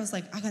heart, I was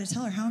like, I got to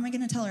tell her. How am I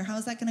going to tell her? How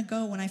is that going to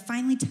go when I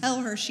finally tell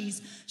her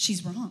she's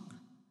wrong?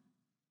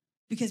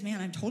 Because,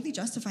 man, I'm totally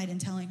justified in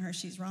telling her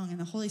she's wrong.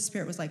 And the Holy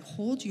Spirit was like,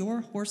 hold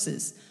your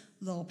horses,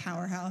 little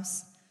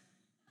powerhouse,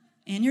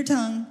 and your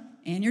tongue,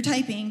 and your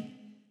typing.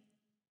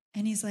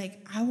 And he's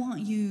like, I want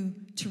you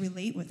to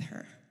relate with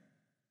her.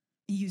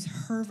 Use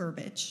her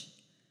verbiage.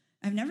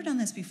 I've never done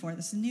this before.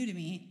 This is new to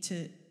me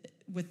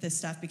with this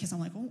stuff because I'm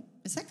like, oh,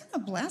 is that kind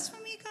of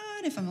blasphemy,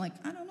 God? If I'm like,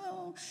 I don't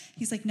know.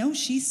 He's like, no,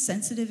 she's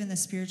sensitive in the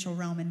spiritual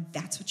realm, and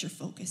that's what your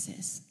focus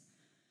is.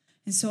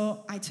 And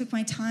so I took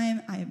my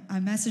time. I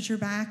messaged her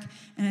back,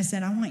 and I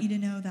said, I want you to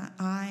know that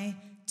I,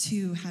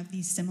 too, have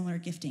these similar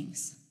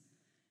giftings.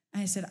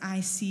 I said,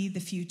 I see the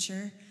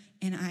future,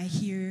 and I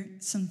hear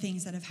some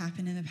things that have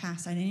happened in the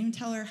past. I didn't even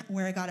tell her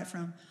where I got it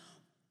from.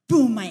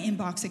 Boom, my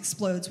inbox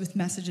explodes with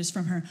messages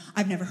from her.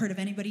 I've never heard of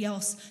anybody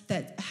else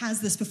that has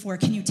this before.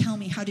 Can you tell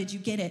me, how did you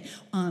get it?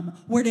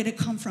 Where did it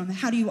come from?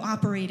 How do you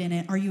operate in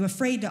it? Are you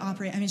afraid to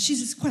operate? I mean, she's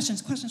just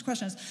questions.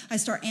 I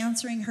start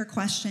answering her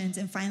questions,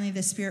 and finally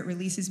the Spirit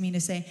releases me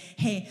to say,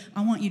 hey,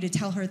 I want you to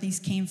tell her these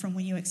came from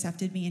when you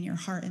accepted me in your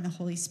heart, and the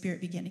Holy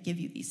Spirit began to give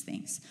you these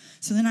things.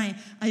 So then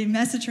I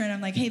message her, and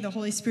I'm like, hey, the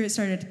Holy Spirit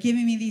started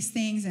giving me these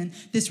things, and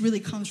this really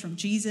comes from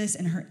Jesus,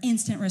 and her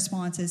instant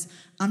response is,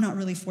 I'm not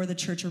really for the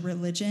church or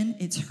religion.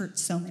 It's hurt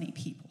so many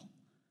people.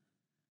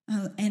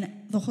 And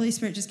the Holy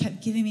Spirit just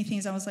kept giving me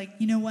things. I was like,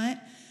 you know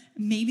what?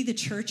 Maybe the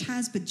church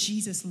has, but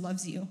Jesus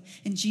loves you.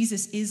 And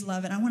Jesus is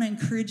love. And I want to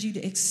encourage you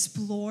to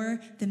explore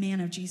the man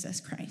of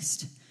Jesus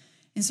Christ.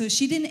 And so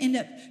she didn't end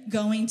up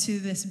going to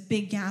this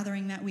big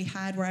gathering that we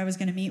had where I was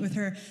going to meet with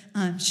her.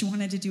 She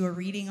wanted to do a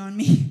reading on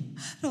me.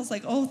 And I was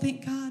like, oh,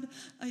 thank God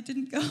I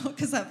didn't go,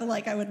 because I feel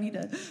like I would need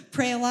to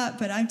pray a lot.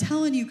 But I'm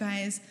telling you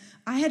guys,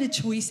 I had a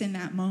choice in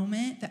that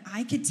moment that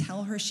I could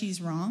tell her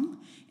she's wrong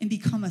and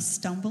become a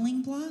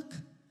stumbling block,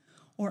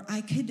 or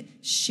I could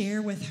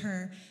share with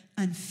her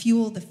and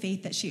fuel the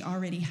faith that she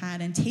already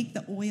had and take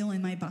the oil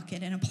in my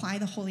bucket and apply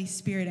the Holy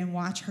Spirit and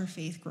watch her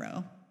faith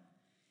grow.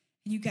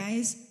 And you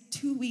guys,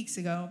 2 weeks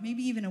ago,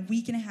 maybe even a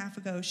week and a half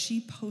ago,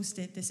 she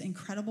posted this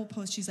incredible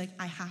post. She's like,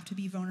 I have to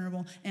be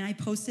vulnerable. And I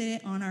posted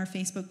it on our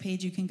Facebook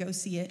page. You can go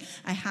see it.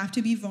 I have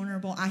to be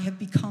vulnerable. I have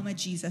become a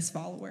Jesus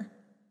follower.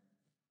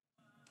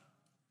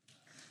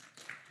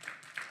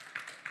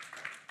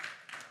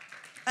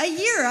 A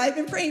year I've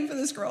been praying for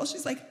this girl.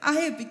 She's like, I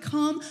have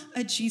become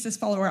a Jesus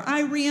follower.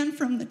 I ran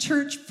from the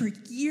church for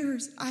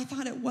years. I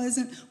thought it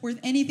wasn't worth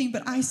anything,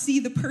 but I see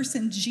the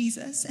person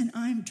Jesus, and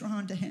I'm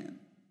drawn to him,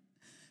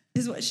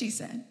 is what she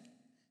said.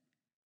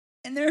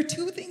 And there are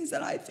two things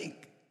that I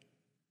think.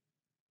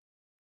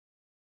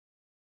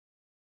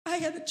 I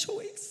had a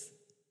choice.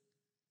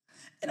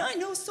 And I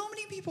know so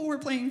many people were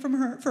praying for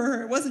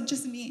her. It wasn't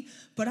just me.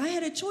 But I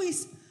had a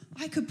choice.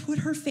 I could put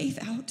her faith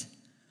out,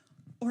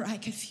 or I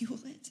could fuel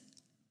it.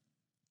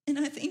 And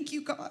I thank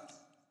you, God,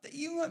 that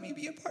you let me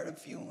be a part of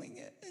fueling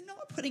it and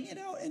not putting it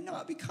out and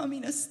not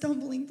becoming a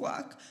stumbling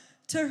block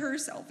to her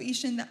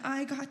salvation, that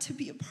I got to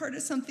be a part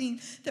of something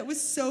that was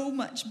so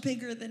much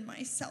bigger than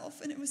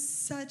myself. And it was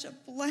such a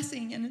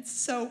blessing, and it's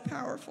so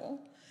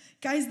powerful.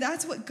 Guys,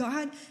 that's what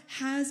God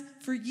has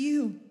for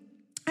you.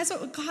 That's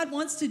what God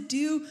wants to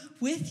do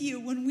with you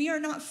when we are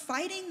not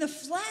fighting the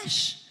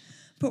flesh,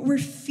 but we're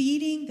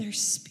feeding their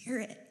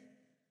spirit.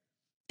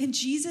 And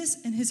Jesus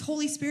and his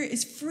Holy Spirit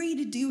is free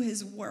to do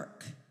his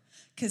work.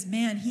 Because,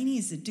 man, he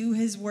needs to do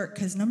his work.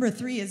 Because number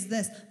 3 is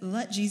this: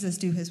 let Jesus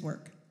do his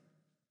work.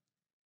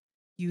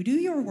 You do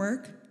your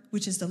work,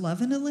 which is to love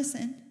and to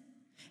listen,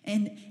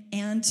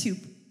 and to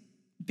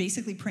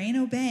basically pray and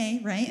obey,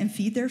 right? And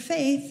feed their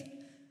faith.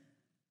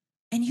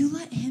 And you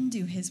let him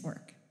do his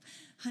work.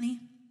 Honey,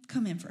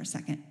 come in for a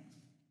second.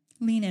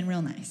 Lean in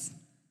real nice.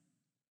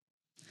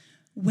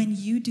 When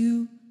you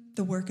do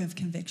the work of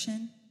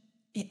conviction,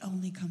 it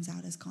only comes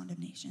out as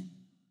condemnation.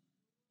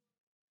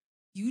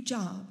 Your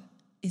job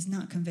is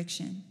not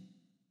conviction.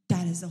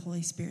 That is the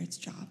Holy Spirit's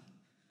job.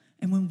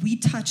 And when we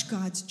touch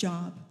God's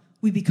job,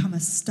 we become a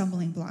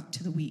stumbling block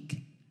to the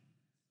weak.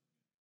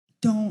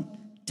 Don't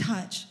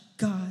touch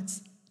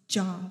God's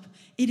job.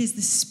 It is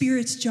the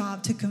Spirit's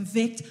job to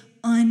convict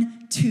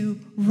unto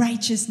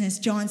righteousness.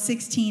 John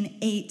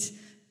 16:8.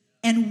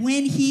 And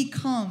when he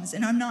comes,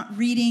 and I'm not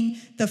reading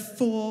the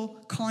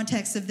full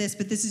context of this,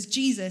 but this is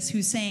Jesus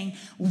who's saying,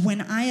 when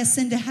I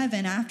ascend to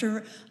heaven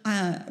after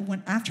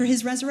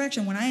his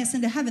resurrection, when I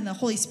ascend to heaven, the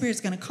Holy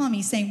Spirit's going to come.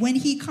 He's saying when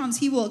he comes,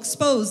 he will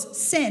expose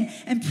sin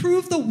and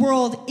prove the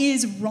world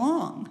is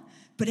wrong.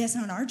 But it's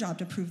not our job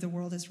to prove the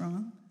world is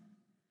wrong.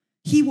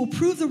 He will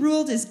prove the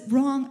world is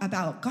wrong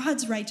about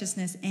God's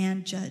righteousness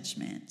and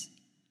judgment.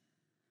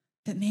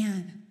 But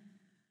man,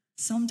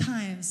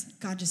 sometimes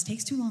God just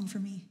takes too long for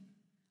me.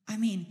 I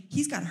mean,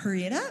 he's got to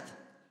hurry it up.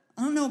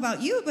 I don't know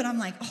about you, but I'm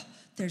like, oh,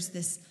 there's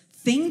this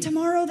thing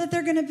tomorrow that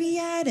they're going to be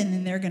at, and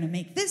then they're going to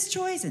make this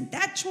choice and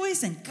that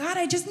choice, and God,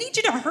 I just need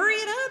you to hurry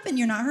it up, and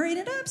you're not hurrying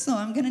it up, so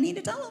I'm going to need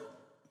to tell him.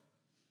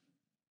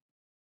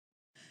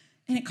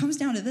 And it comes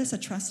down to this, a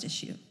trust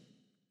issue.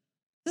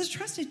 There's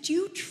trust. Do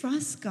you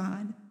trust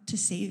God to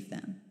save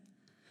them?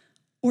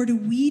 Or do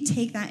we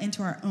take that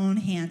into our own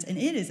hands? And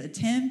it is a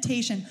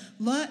temptation.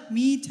 Let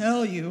me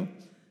tell you.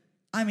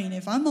 I mean,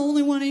 if I'm the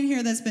only one in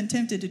here that's been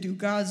tempted to do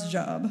God's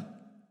job,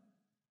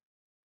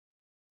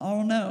 I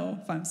don't know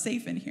if I'm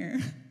safe in here.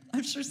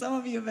 I'm sure some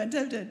of you have been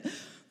tempted.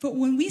 But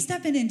when we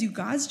step in and do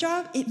God's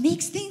job, it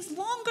makes things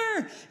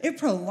longer. It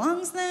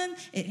prolongs them.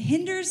 It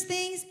hinders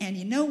things. And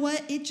you know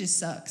what? It just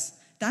sucks.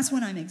 That's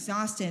when I'm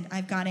exhausted.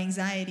 I've got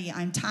anxiety.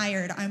 I'm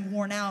tired. I'm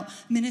worn out.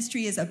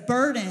 Ministry is a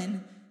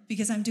burden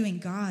because I'm doing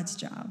God's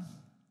job.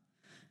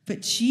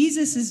 But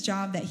Jesus'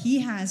 job that he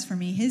has for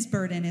me, his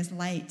burden is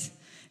light.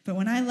 But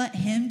when I let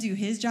him do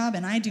his job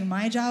and I do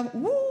my job,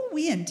 woo,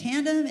 we in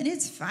tandem, and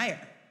it's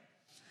fire.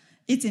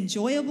 It's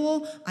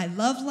enjoyable. I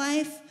love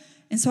life.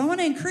 And so I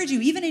want to encourage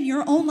you, even in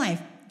your own life,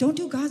 don't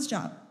do God's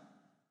job.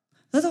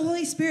 Let the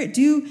Holy Spirit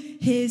do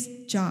his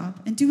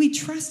job. And do we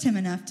trust him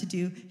enough to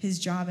do his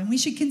job? And we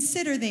should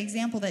consider the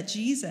example that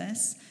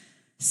Jesus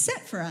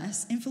set for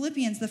us in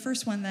Philippians, the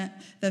first one,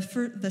 that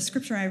the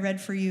scripture I read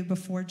for you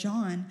before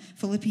John,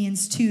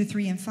 Philippians 2,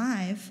 3, and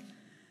 5.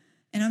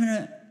 And I'm going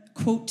to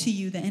quote to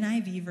you the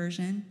NIV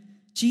version.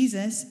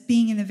 Jesus,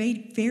 being in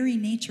the very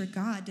nature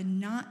God, did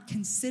not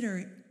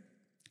consider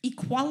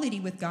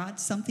equality with God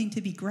something to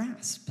be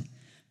grasped,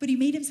 but he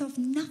made himself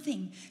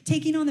nothing,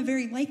 taking on the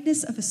very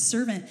likeness of a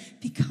servant,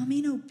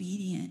 becoming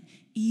obedient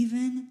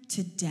even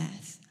to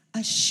death,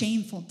 a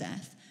shameful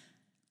death,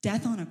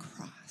 death on a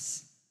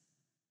cross.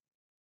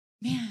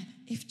 Man,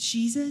 if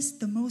Jesus,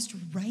 the most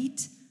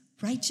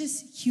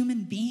righteous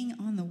human being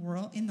in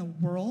the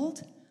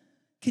world,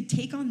 could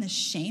take on the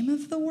shame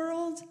of the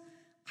world,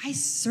 I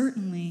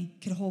certainly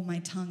could hold my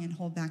tongue and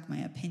hold back my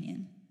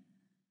opinion.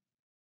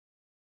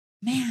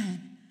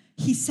 Man,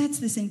 he sets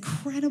this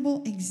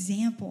incredible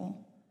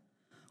example.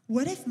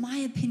 What if my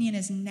opinion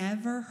is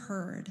never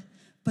heard,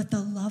 but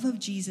the love of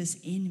Jesus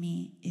in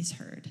me is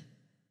heard?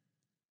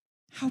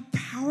 How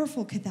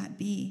powerful could that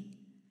be?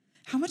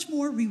 How much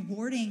more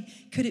rewarding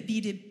could it be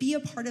to be a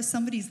part of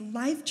somebody's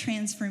life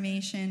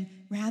transformation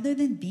rather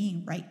than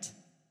being right?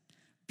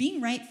 Being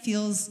right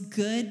feels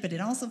good, but it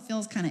also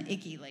feels kind of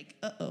icky, like,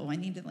 I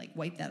need to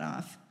wipe that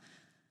off.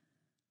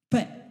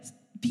 But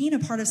being a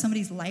part of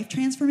somebody's life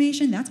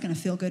transformation, that's going to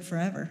feel good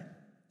forever,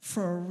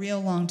 for a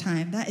real long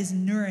time. That is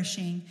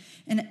nourishing.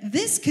 And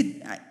this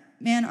could,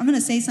 man, I'm going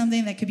to say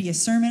something that could be a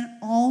sermon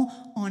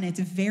all on its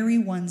very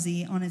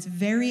onesie, on its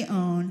very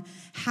own.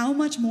 How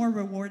much more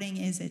rewarding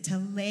is it to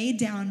lay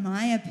down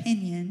my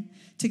opinion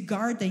to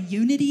guard the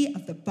unity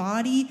of the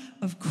body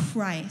of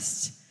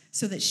Christ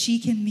so that she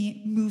can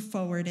move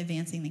forward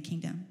advancing the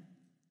kingdom?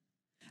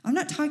 I'm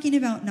not talking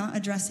about not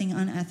addressing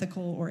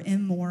unethical or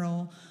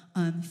immoral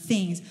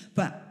things,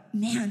 but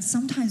man,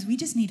 sometimes we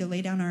just need to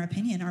lay down our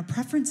opinion, our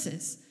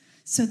preferences,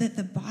 so that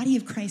the body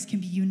of Christ can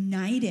be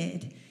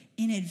united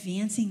in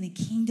advancing the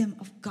kingdom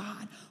of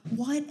God.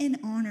 What an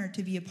honor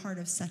to be a part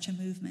of such a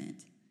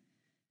movement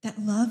that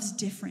loves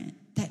different,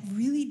 that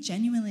really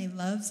genuinely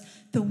loves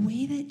the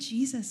way that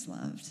Jesus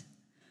loved.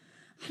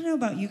 I don't know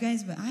about you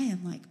guys, but I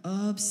am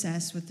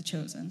obsessed with The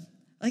Chosen.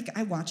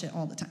 I watch it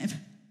all the time.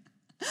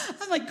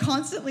 I'm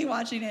constantly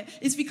watching it.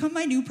 It's become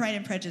my new Pride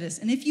and Prejudice.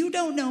 And if you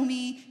don't know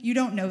me, you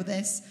don't know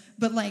this,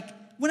 but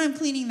when I'm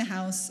cleaning the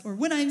house or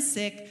when I'm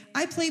sick,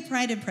 I play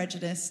Pride and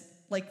Prejudice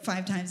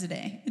 5 times a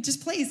day. It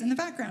just plays in the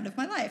background of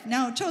my life.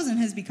 Now Chosen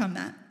has become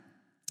that.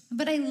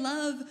 But I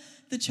love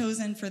The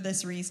Chosen for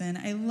this reason.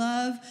 I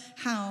love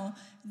how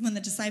when the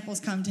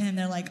disciples come to him,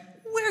 they're like,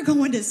 we're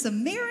going to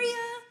Samaria?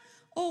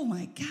 Oh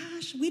my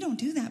gosh, we don't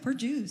do that. We're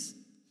Jews.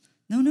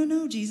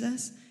 No,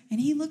 Jesus. And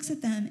he looks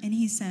at them and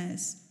he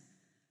says,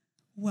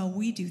 well,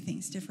 we do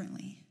things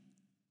differently.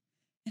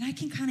 And I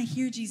can kind of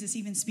hear Jesus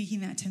even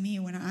speaking that to me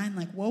when I'm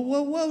like,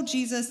 whoa,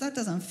 Jesus, that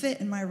doesn't fit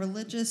in my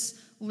religious,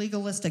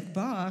 legalistic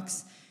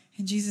box.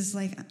 And Jesus is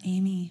like,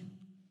 Amy,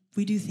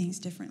 we do things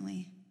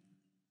differently.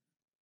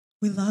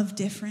 We love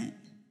different.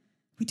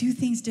 We do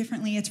things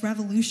differently. It's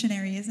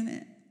revolutionary, isn't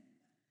it?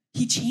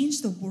 He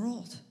changed the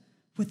world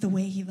with the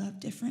way he loved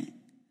different.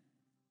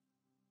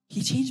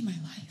 He changed my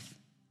life.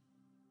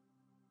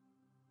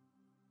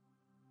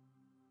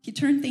 He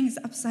turned things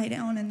upside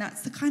down, and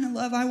that's the kind of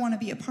love I want to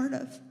be a part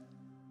of.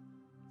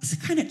 It's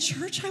the kind of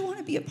church I want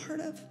to be a part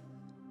of.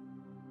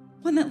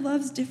 one that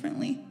loves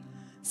differently.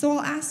 So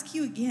I'll ask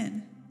you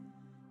again,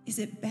 is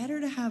it better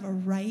to have a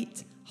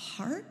right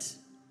heart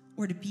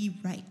or to be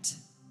right?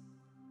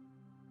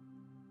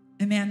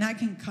 And man, that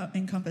can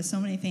encompass so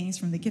many things,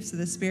 from the gifts of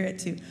the Spirit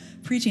to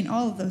preaching,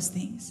 all of those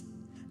things.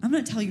 I'm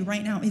going to tell you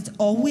right now, it's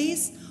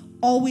always,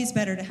 always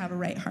better to have a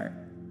right heart,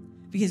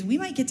 because we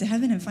might get to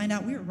heaven and find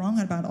out we were wrong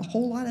about a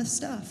whole lot of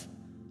stuff.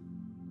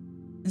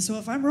 And so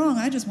if I'm wrong,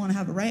 I just want to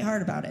have a right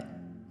heart about it.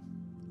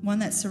 One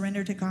that's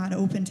surrendered to God,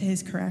 open to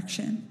his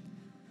correction.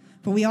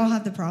 But we all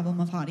have the problem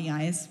of haughty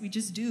eyes. We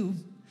just do,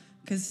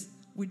 because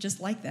we're just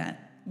like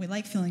that. We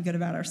like feeling good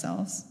about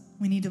ourselves.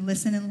 We need to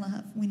listen and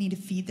love. We need to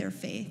feed their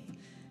faith.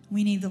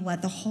 We need to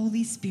let the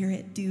Holy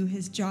Spirit do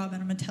his job.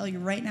 And I'm going to tell you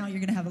right now, you're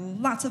going to have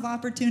lots of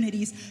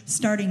opportunities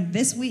starting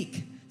this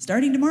week,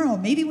 starting tomorrow.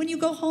 Maybe when you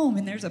go home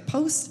and there's a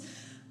post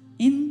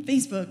in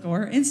Facebook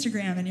or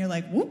Instagram and you're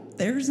like, whoop,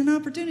 there's an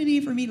opportunity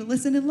for me to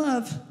listen and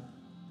love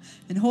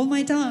and hold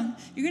my tongue.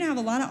 You're going to have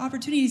a lot of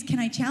opportunities. Can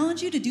I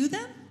challenge you to do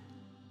them?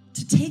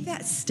 To take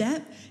that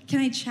step? Can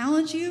I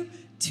challenge you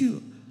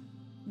to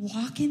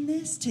walk in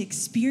this, to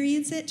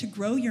experience it, to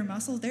grow your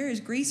muscles? There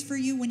is grace for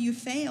you when you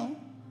fail.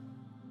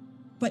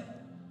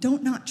 But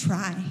don't not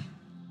try,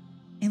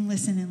 and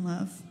listen and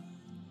love.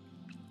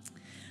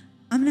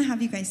 I'm going to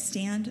have you guys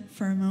stand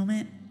for a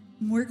moment.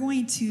 We're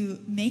going to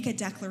make a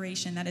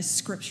declaration that is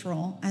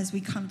scriptural as we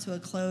come to a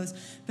close.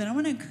 But I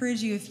want to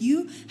encourage you, if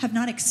you have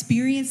not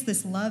experienced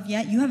this love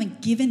yet, you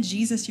haven't given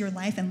Jesus your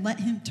life and let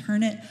him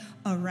turn it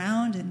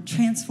around and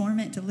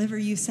transform it, deliver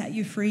you, set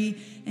you free,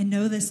 and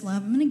know this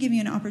love, I'm going to give you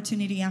an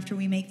opportunity after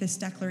we make this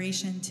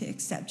declaration to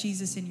accept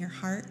Jesus in your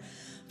heart.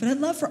 But I'd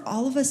love for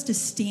all of us to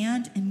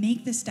stand and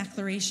make this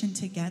declaration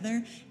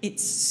together.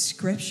 It's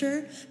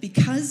scripture.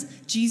 Because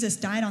Jesus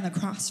died on the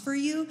cross for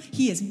you,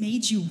 he has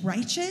made you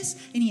righteous,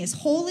 and he is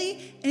holy,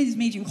 and he's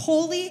made you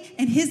holy,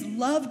 and his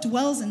love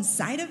dwells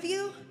inside of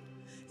you.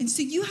 And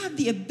so you have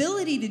the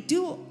ability to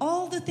do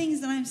all the things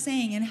that I'm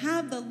saying and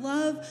have the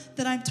love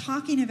that I'm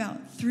talking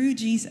about through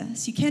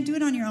Jesus. You can't do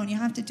it on your own. You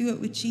have to do it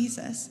with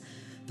Jesus.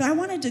 But I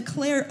want to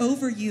declare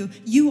over you,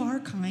 you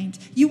are kind,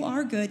 you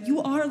are good, you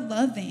are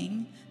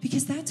loving,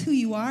 because that's who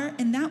you are.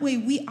 And that way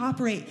we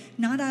operate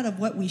not out of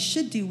what we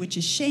should do, which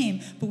is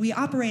shame, but we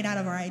operate out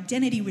of our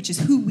identity, which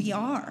is who we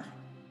are.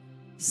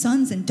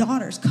 Sons and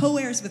daughters,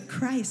 co-heirs with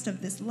Christ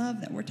of this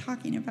love that we're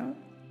talking about.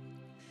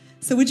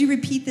 So would you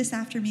repeat this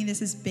after me?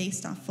 This is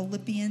based off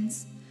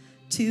Philippians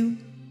 2.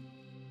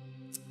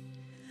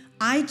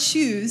 I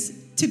choose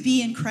to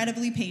be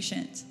incredibly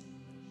patient.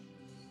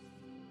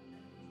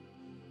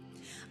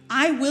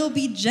 I will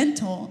be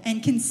gentle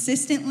and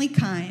consistently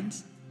kind.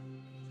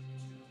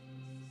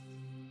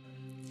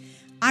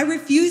 I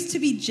refuse to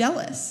be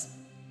jealous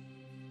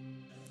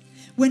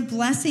when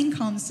blessing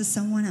comes to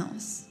someone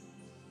else.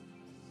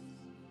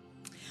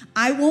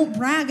 I won't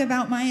brag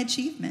about my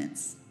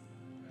achievements,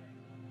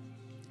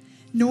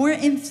 nor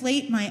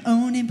inflate my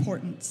own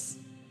importance.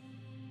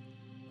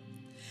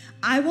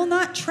 I will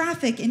not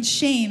traffic in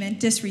shame and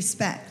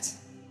disrespect,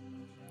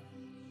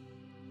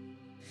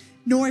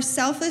 nor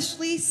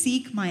selfishly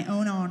seek my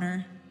own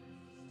honor.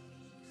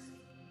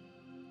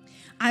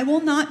 I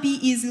will not be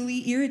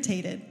easily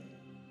irritated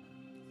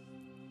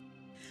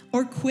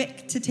or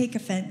quick to take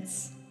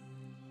offense.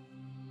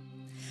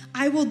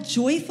 I will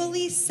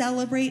joyfully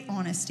celebrate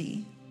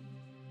honesty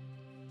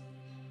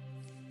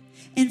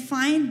and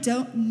find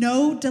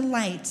no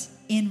delight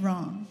in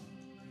wrong.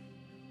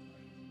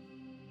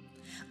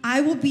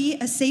 I will be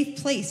a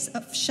safe place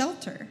of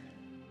shelter,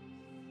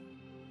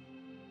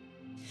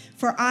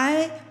 for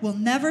I will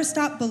never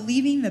stop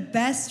believing the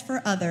best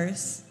for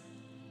others.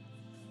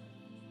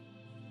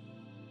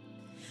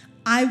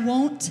 I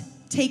won't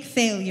take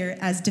failure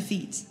as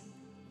defeat,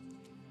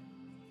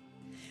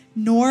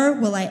 nor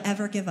will I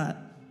ever give up.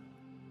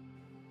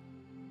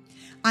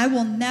 I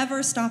will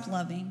never stop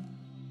loving.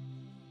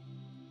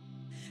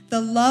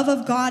 The love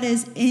of God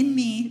is in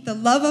me. The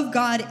love of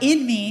God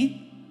in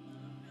me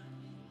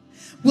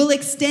will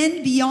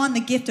extend beyond the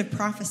gift of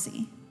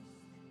prophecy,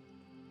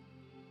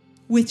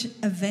 which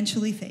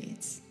eventually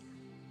fades.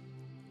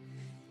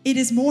 It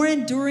is more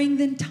enduring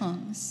than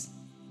tongues,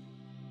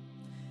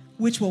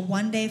 which will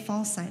one day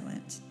fall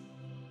silent.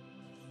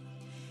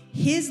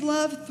 His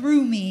love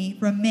through me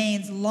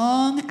remains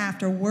long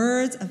after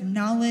words of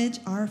knowledge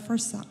are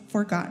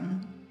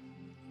forgotten.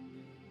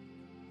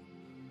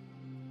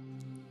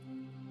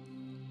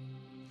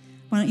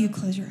 Why don't you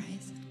close your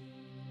eyes?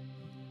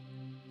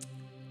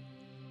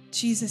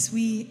 Jesus,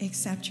 we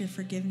accept your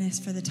forgiveness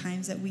for the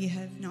times that we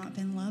have not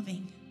been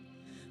loving,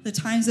 the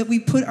times that we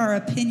put our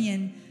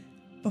opinion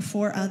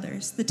before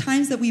others, the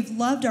times that we've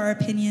loved our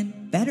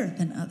opinion better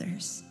than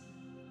others.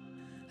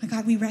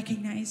 God, we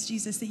recognize,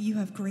 Jesus, that you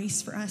have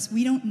grace for us.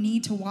 We don't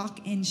need to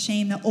walk in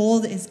shame. The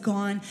old is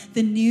gone.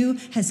 The new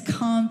has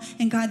come.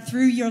 And God,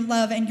 through your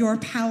love and your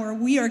power,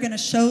 we are going to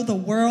show the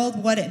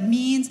world what it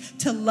means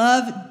to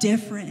love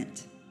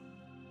different.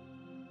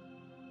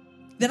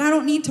 that I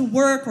don't need to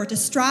work or to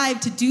strive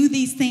to do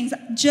these things,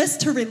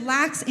 just to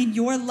relax in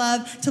your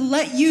love, to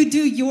let you do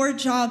your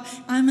job.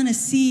 I'm going to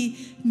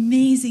see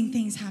amazing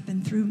things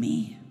happen through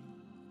me.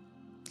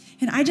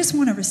 And I just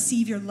want to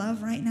receive your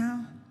love right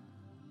now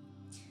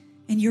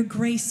and your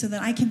grace so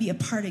that I can be a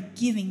part of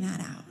giving that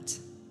out.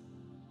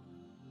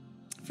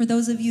 For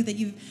those of you that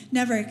you've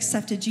never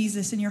accepted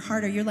Jesus in your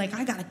heart, or you're like,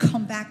 I got to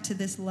come back to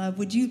this love,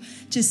 would you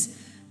just,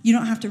 you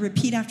don't have to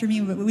repeat after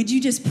me, but would you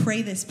just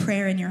pray this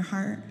prayer in your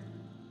heart?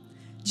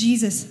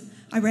 Jesus,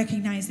 I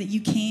recognize that you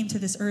came to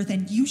this earth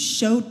and you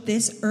showed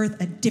this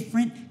earth a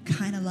different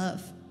kind of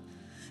love.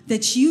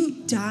 That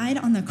you died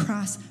on the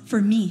cross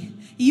for me,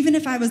 even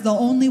if I was the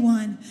only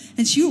one.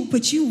 But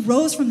you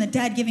rose from the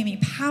dead, giving me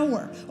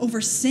power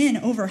over sin,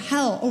 over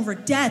hell, over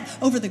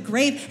death, over the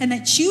grave, and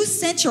that you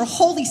sent your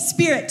Holy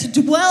Spirit to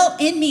dwell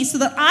in me so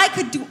that I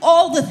could do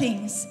all the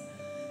things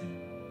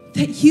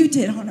that you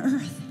did on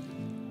earth.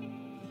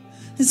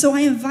 And so I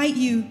invite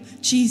you,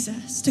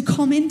 Jesus, to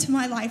come into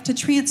my life, to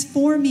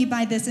transform me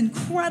by this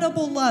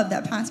incredible love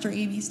that Pastor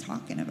Amy's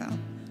talking about,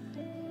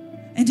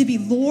 and to be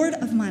Lord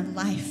of my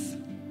life.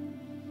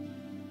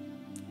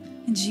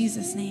 In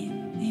Jesus' name,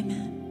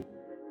 amen.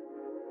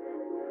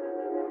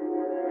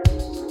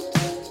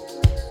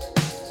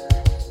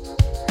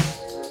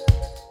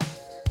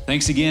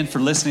 Thanks again for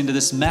listening to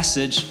this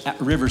message at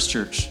Rivers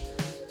Church.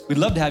 We'd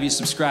love to have you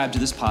subscribe to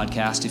this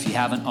podcast if you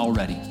haven't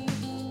already.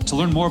 To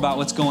learn more about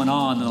what's going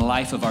on in the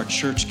life of our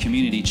church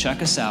community,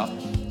 check us out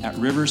at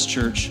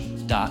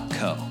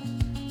riverschurch.co.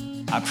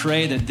 I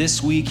pray that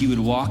this week you would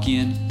walk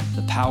in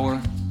the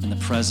power and the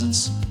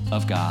presence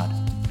of God.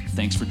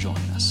 Thanks for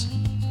joining us.